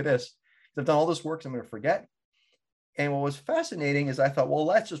want to think of this. I've done all this work, so I'm going to forget. And what was fascinating is I thought, well,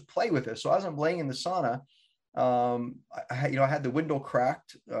 let's just play with this. So as I'm laying in the sauna, I had the window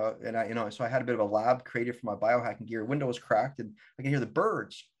cracked, and so I had a bit of a lab created for my biohacking gear. Window was cracked, and I can hear the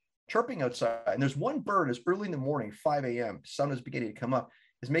birds chirping outside. And there's one bird as early in the morning, 5 a.m., sun is beginning to come up,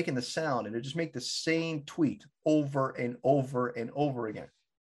 is making the sound, and it just make the same tweet over and over and over again.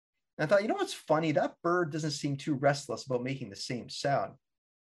 And I thought, what's funny? That bird doesn't seem too restless about making the same sound.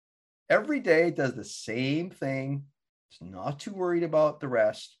 Every day it does the same thing. It's not too worried about the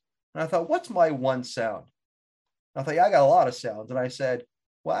rest. And I thought, what's my one sound? I thought, I got a lot of sounds. And I said,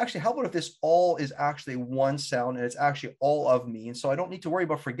 well, actually, how about if this all is actually one sound and it's actually all of me? And so I don't need to worry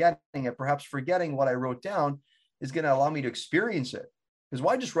about forgetting it. Perhaps forgetting what I wrote down is going to allow me to experience it. Because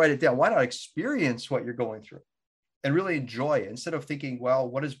why just write it down? Why not experience what you're going through and really enjoy it instead of thinking, well,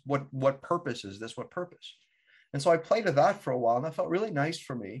 what purpose is this? What purpose? And so I played with that for a while, and that felt really nice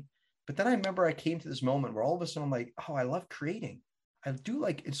for me. But then I remember I came to this moment where all of a sudden I'm like, oh, I love creating. I do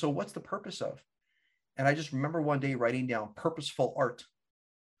like, and so what's the purpose of? And I just remember one day writing down purposeful art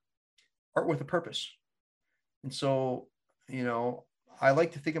with a purpose. And so, I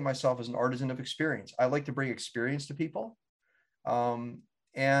like to think of myself as an artisan of experience. I like to bring experience to people.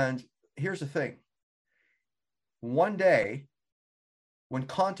 And here's the thing. One day, when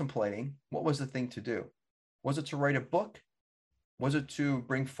contemplating, what was the thing to do? Was it to write a book? Was it to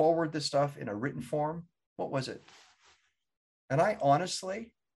bring forward this stuff in a written form? What was it? And I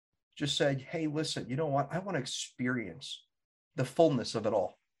honestly just said, hey, listen, you know what? I want to experience the fullness of it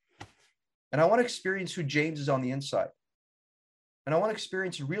all. And I want to experience who James is on the inside. And I want to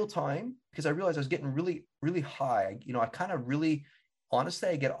experience in real time, because I realized I was getting really, really high. I kind of really, honestly,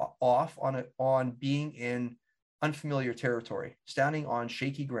 I get off on being in unfamiliar territory, standing on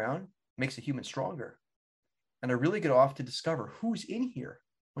shaky ground makes a human stronger. And I really get off to discover who's in here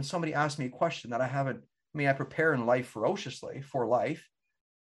when somebody asks me a question that I haven't. I mean, I prepare in life ferociously for life.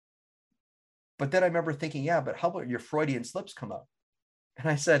 But then I remember thinking, yeah, but how about your Freudian slips come up? And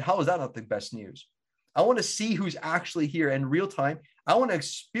I said, how is that not the best news? I want to see who's actually here in real time. I want to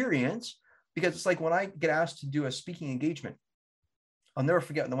experience, because it's like when I get asked to do a speaking engagement, I'll never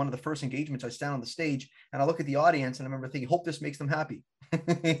forget one of the first engagements. I stand on the stage and I look at the audience and I remember thinking, hope this makes them happy.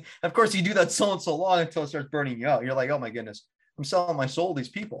 Of course, you do that so and so long until it starts burning you out. You're like, oh my goodness, I'm selling my soul to these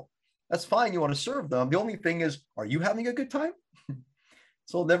people. That's fine. You want to serve them. The only thing is, are you having a good time?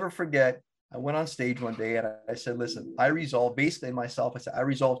 So I'll never forget. I went on stage one day and I said, listen, I resolved basically myself. I said, I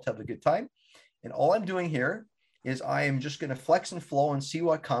resolved to have a good time. And all I'm doing here is I am just going to flex and flow and see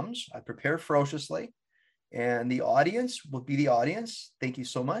what comes. I prepared ferociously. And the audience will be the audience. Thank you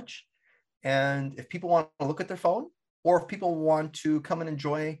so much. And if people want to look at their phone, or if people want to come and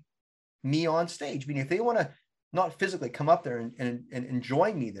enjoy me on stage, meaning if they want to not physically come up there and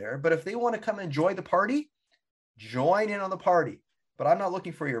enjoy me there, but if they want to come and enjoy the party, join in on the party. But I'm not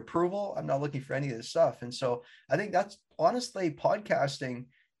looking for your approval. I'm not looking for any of this stuff. And so I think that's honestly, podcasting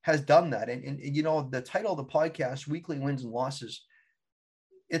has done that. And you know, the title of the podcast, Weekly Wins and Losses,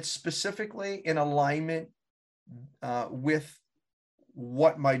 it's specifically in alignment with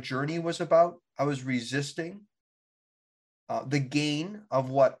what my journey was about. I was resisting the gain of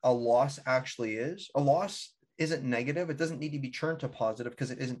what a loss actually is. A loss isn't negative. It doesn't need to be turned to positive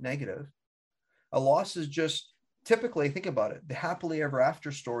because it isn't negative. A loss is just typically, think about it, the happily ever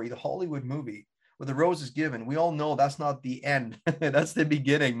after story, the Hollywood movie where the rose is given. We all know that's not the end. That's the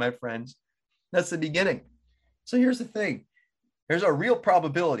beginning, my friends. That's the beginning. So here's the thing. There's a real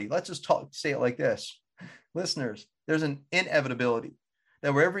probability. Let's just say it like this. Listeners, there's an inevitability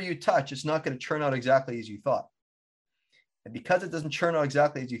that wherever you touch, it's not going to turn out exactly as you thought. And because it doesn't turn out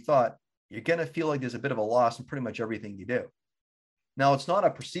exactly as you thought, you're going to feel like there's a bit of a loss in pretty much everything you do. Now, it's not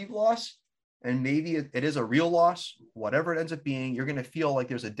a perceived loss, and maybe it is a real loss. Whatever it ends up being, you're going to feel like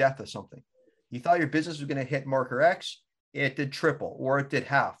there's a death of something. You thought your business was going to hit marker X, it did triple, or it did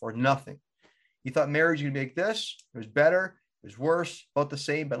half, or nothing. You thought marriage, you'd make this, it was better, it was worse, about the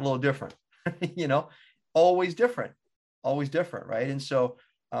same, but a little different. You know, always different, right? And so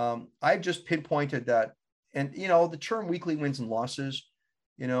I've just pinpointed that. And, you know, the term weekly wins and losses,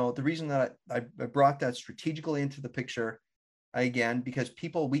 you know, the reason that I brought that strategically into the picture, again, because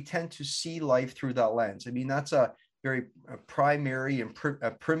we tend to see life through that lens. I mean, that's a very primary and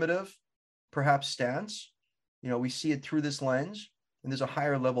primitive, perhaps, stance. You know, we see it through this lens, and there's a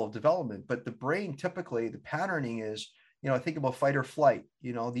higher level of development. But the brain, typically, the patterning is, you know, think about fight or flight.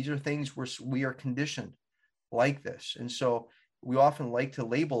 You know, these are things where we are conditioned like this. And so we often like to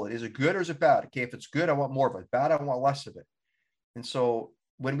label it. Is it good or is it bad? Okay, if it's good, I want more of it. Bad, I want less of it. And so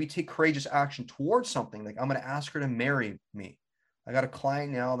when we take courageous action towards something, like I'm going to ask her to marry me. I got a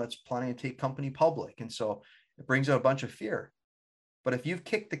client now that's planning to take company public. And so it brings out a bunch of fear. But if you've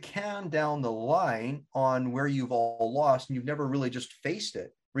kicked the can down the line on where you've all lost and you've never really just faced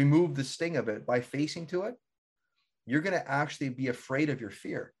it, removed the sting of it by facing to it, you're going to actually be afraid of your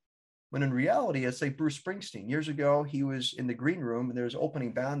fear. When in reality, it's like Bruce Springsteen. Years ago, he was in the green room and there was an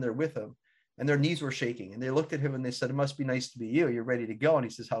opening band there with him and their knees were shaking. And they looked at him and they said, it must be nice to be you. You're ready to go. And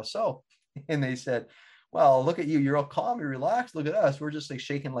he says, how so? And they said, well, look at you. You're all calm. You're relaxed. Look at us. We're just like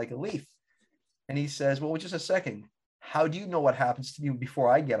shaking like a leaf. And he says, well, just a second. How do you know what happens to me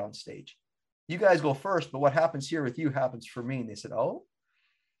before I get on stage? You guys go first, but what happens here with you happens for me. And they said, oh.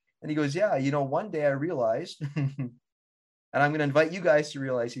 And he goes, yeah, you know, one day I realized, and I'm going to invite you guys to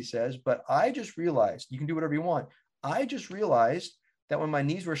realize, he says, but I just realized, you can do whatever you want. I just realized that when my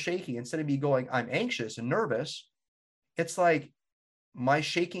knees were shaking, instead of me going, I'm anxious and nervous, it's like my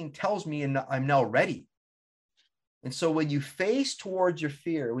shaking tells me and I'm now ready. And so when you face towards your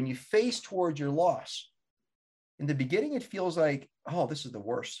fear, when you face towards your loss, in the beginning, it feels like, oh, this is the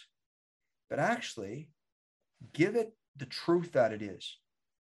worst. But actually, give it the truth that it is.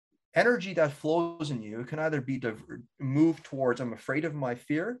 Energy that flows in you can either be moved towards, I'm afraid of my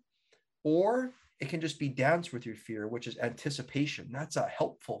fear, or it can just be dance with your fear, which is anticipation. That's a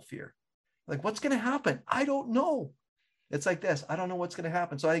helpful fear. Like, what's going to happen? I don't know. It's like this. I don't know what's going to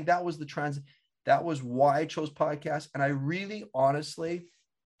happen. So I think that was that was why I chose podcasts. And I really, honestly,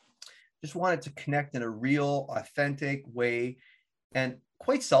 just wanted to connect in a real, authentic way. And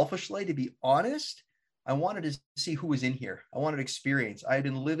quite selfishly, to be honest, I wanted to see who was in here. I wanted experience. I had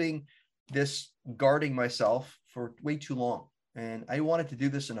been living this, guarding myself for way too long. And I wanted to do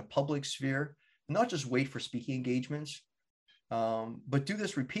this in a public sphere, not just wait for speaking engagements, but do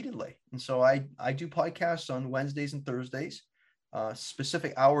this repeatedly. And so I do podcasts on Wednesdays and Thursdays.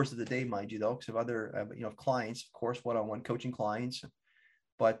 specific hours of the day, mind you, though, because of other, clients, of course, one-on-one coaching clients.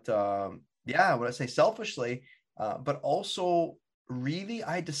 But yeah, when I say selfishly, but also really,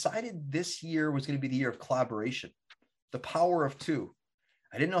 I decided this year was going to be the year of collaboration, the power of two.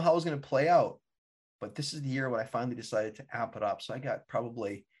 I didn't know how it was going to play out, but this is the year when I finally decided to amp it up. So I got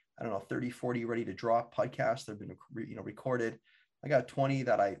probably, I don't know, 30, 40 ready to drop podcasts that have been, recorded. I got 20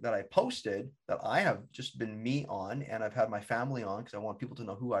 that I posted that I have just been me on, and I've had my family on because I want people to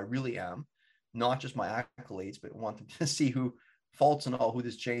know who I really am, not just my accolades, but want them to see who, faults and all, who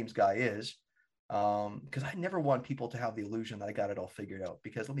this James guy is. Because I never want people to have the illusion that I got it all figured out,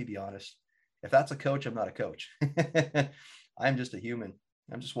 because let me be honest, if that's a coach, I'm not a coach. I'm just a human.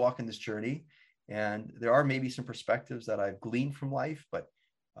 I'm just walking this journey, and there are maybe some perspectives that I've gleaned from life, but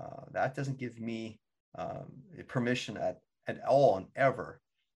that doesn't give me permission at all and ever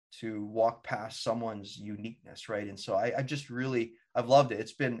to walk past someone's uniqueness, right? And so I just really, I've loved it.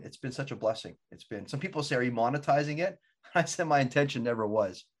 It's been such a blessing. It's been, some people say, are you monetizing it? I said my intention never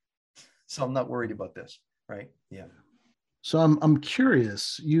was. So I'm not worried about this, right? Yeah. So I'm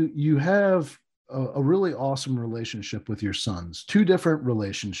curious. You have a really awesome relationship with your sons. Two different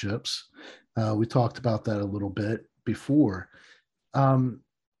relationships. We talked about that a little bit before.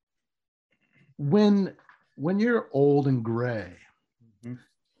 When you're old and gray, mm-hmm.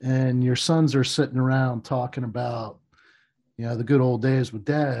 and your sons are sitting around talking about, the good old days with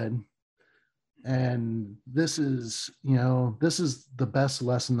dad, and this is the best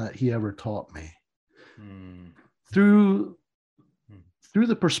lesson that he ever taught me. Through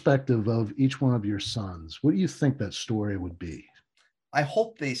the perspective of each one of your sons, what do you think that story would be? I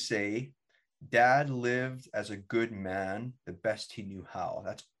hope they say, Dad lived as a good man the best he knew how.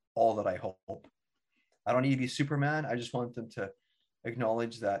 That's all that I hope. I don't need to be Superman. I just want them to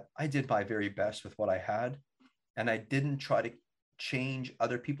acknowledge that I did my very best with what I had, and I didn't try to change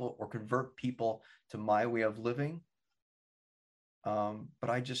other people or convert people to my way of living. But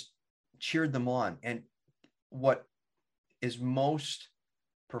I just cheered them on. And what is most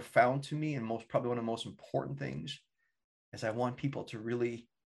profound to me, and probably one of the most important things, is I want people to really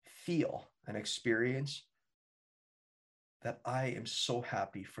feel and experience that I am so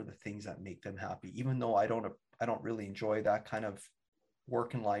happy for the things that make them happy, even though I don't really enjoy that kind of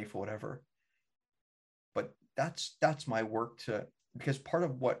work in life or whatever. But that's my work because part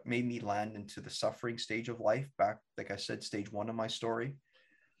of what made me land into the suffering stage of life back, like I said, stage one of my story,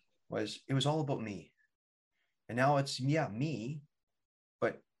 it was all about me. And now it's, me,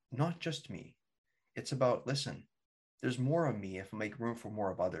 but not just me. It's about, listen, there's more of me if I make room for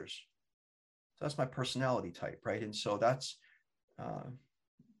more of others. So that's my personality type, right? And so that's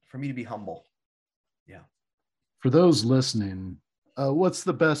for me to be humble. Yeah. For those listening, what's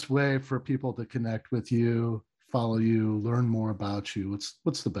the best way for people to connect with you, follow you, learn more about you?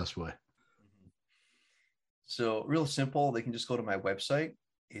 What's the best way? So real simple, they can just go to my website.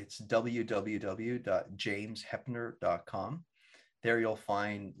 It's www.jameshepner.com. There you'll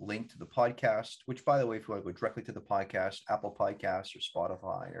find link to the podcast, which, by the way, if you want to go directly to the podcast, Apple Podcasts or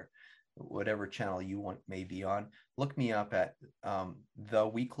Spotify or whatever channel you want may be on, look me up at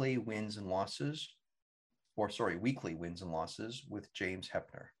Weekly Wins and Losses with James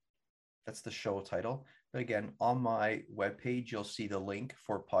Hepner. That's the show title. But again, on my webpage, you'll see the link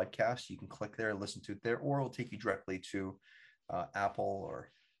for podcasts. You can click there, listen to it there, or it'll take you directly to Apple or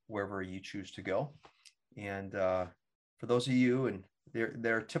wherever you choose to go. And for those of you, and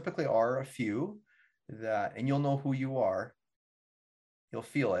there typically are a few that, and you'll know who you are, you'll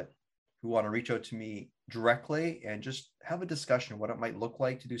feel it, who want to reach out to me directly and just have a discussion what it might look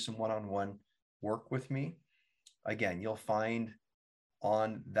like to do some one-on-one work with me. Again, you'll find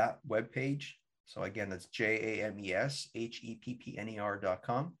on that webpage. So again, that's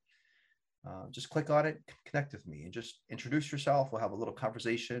JamesHepner.com. Just click on it, connect with me, and just introduce yourself. We'll have a little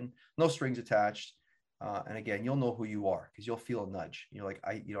conversation, no strings attached. And again, you'll know who you are because you'll feel a nudge. You're like,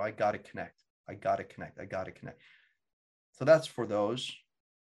 I got to connect. I got to connect. So that's for those.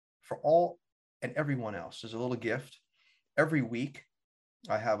 For all and everyone else, there's a little gift. Every week,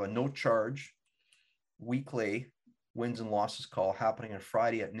 I have a no charge weekly wins and losses call happening on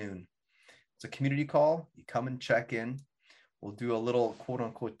Friday at noon. It's a community call. You come and check in. We'll do a little quote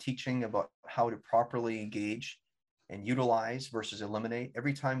unquote teaching about how to properly engage and utilize versus eliminate.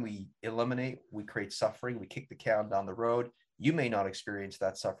 Every time we eliminate, we create suffering. We kick the can down the road. You may not experience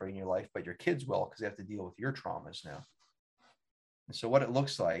that suffering in your life, but your kids will, because they have to deal with your traumas now. And so what it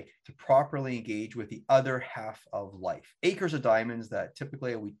looks like to properly engage with the other half of life. Acres of diamonds that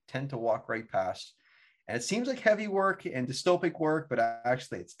typically we tend to walk right past. And it seems like heavy work and dystopic work, but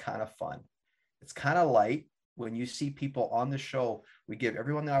actually it's kind of fun. It's kind of light. when you see people on the show, we give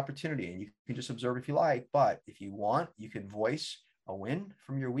everyone the opportunity, and you can just observe if you like, but if you want, you can voice a win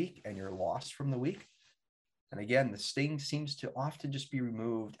from your week and your loss from the week. And again, the sting seems to often just be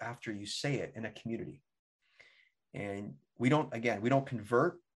removed after you say it in a community. And we don't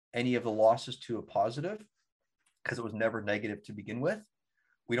convert any of the losses to a positive because it was never negative to begin with.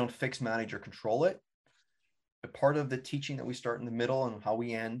 We don't fix, manage, or control it. But part of the teaching that we start in the middle and how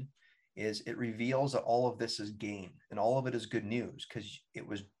we end is it reveals that all of this is gain and all of it is good news because it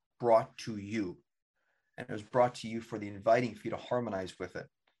was brought to you, and it was brought to you for the inviting for you to harmonize with it.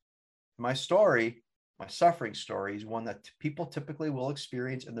 My story, my suffering story, is one that people typically will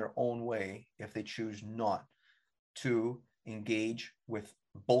experience in their own way if they choose not to engage with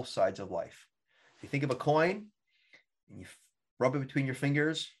both sides of life. If you think of a coin and you rub it between your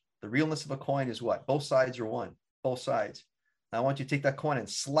fingers, the realness of a coin is what? Both sides are one, both sides. Now I want you to take that coin and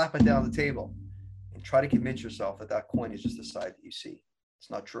slap it down the table and try to convince yourself that that coin is just the side that you see. It's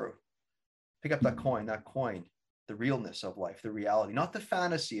not true. Pick up that coin, the realness of life, the reality, not the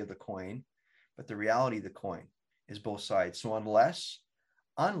fantasy of the coin, but the reality of the coin is both sides. So unless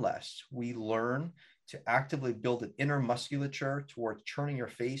we learn to actively build an inner musculature towards turning your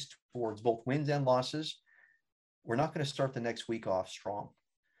face towards both wins and losses, we're not going to start the next week off strong.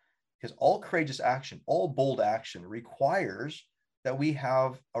 Because all courageous action, all bold action requires that we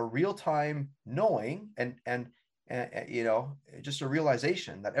have a real-time knowing and just a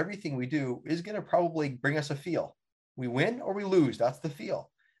realization that everything we do is going to probably bring us a feel. We win or we lose. That's the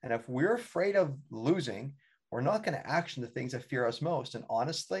feel. And if we're afraid of losing, we're not going to action the things that fear us most. And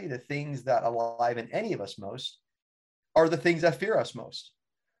honestly, the things that aliven any of us most are the things that fear us most.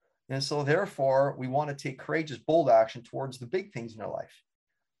 And so therefore, we want to take courageous, bold action towards the big things in our life.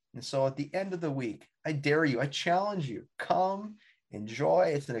 And so at the end of the week, I dare you, I challenge you, come,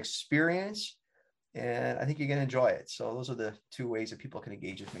 enjoy. It's an experience, and I think you're going to enjoy it. So those are the two ways that people can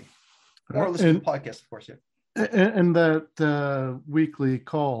engage with me. Or listen to the podcast, of course. Yeah. And that weekly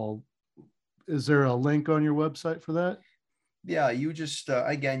call, is there a link on your website for that? Yeah, you just,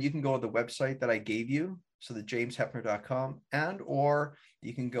 again, you can go to the website that I gave you, so the jameshepner.com, or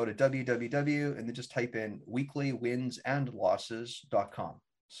you can go to www and then just type in weeklywinsandlosses.com.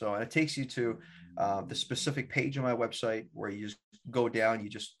 So, and it takes you to the specific page on my website where you just go down, you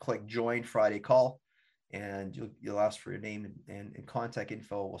just click join Friday call, and you'll ask for your name and contact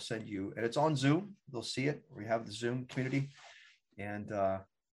info. We'll send you, and it's on Zoom. They'll see it. We have the Zoom community, and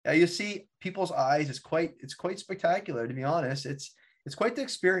you see people's eyes. It's quite spectacular, to be honest. It's quite the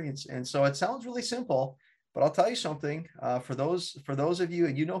experience. And so it sounds really simple, but I'll tell you something, for those of you,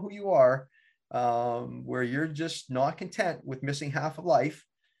 and you know who you are, where you're just not content with missing half of life,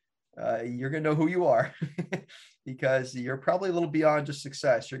 you're going to know who you are because you're probably a little beyond just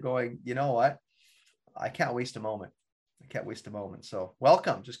success. You're going, you know what? I can't waste a moment. So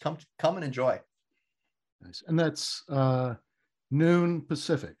welcome, just come and enjoy. Nice. And that's noon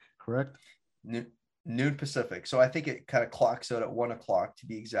Pacific, correct? Noon Pacific. So I think it kind of clocks out at 1:00 to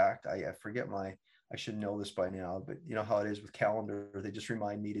be exact. I forget I should know this by now, but you know how it is with calendar. They just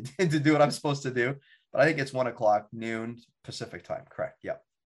remind me to do what I'm supposed to do. But I think it's 1:00 noon Pacific time. Correct. Yeah.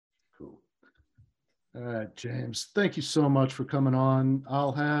 Cool. All right, James, thank you so much for coming on.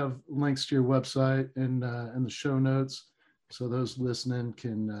 I'll have links to your website in the show notes, so those listening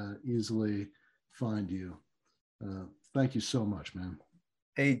can easily find you. Thank you so much, man.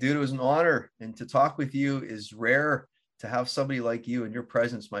 Hey, dude, it was an honor. And to talk with you is rare, to have somebody like you in your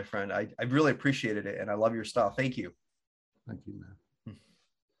presence, my friend. I really appreciated it, and I love your style. Thank you. Thank you, man.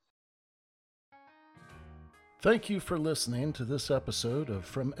 Thank you for listening to this episode of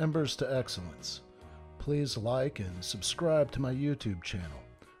From Embers to Excellence. Please like and subscribe to my YouTube channel.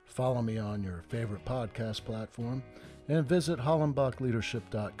 Follow me on your favorite podcast platform, and visit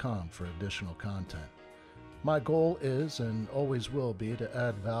hollenbachleadership.com for additional content. My goal is and always will be to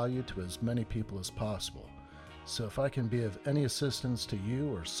add value to as many people as possible. So if I can be of any assistance to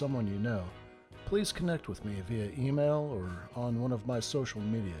you or someone you know, please connect with me via email or on one of my social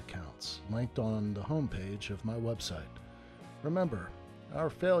media accounts, linked on the homepage of my website. Remember, our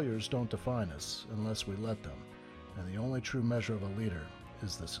failures don't define us unless we let them, and the only true measure of a leader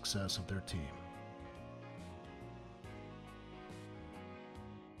is the success of their team.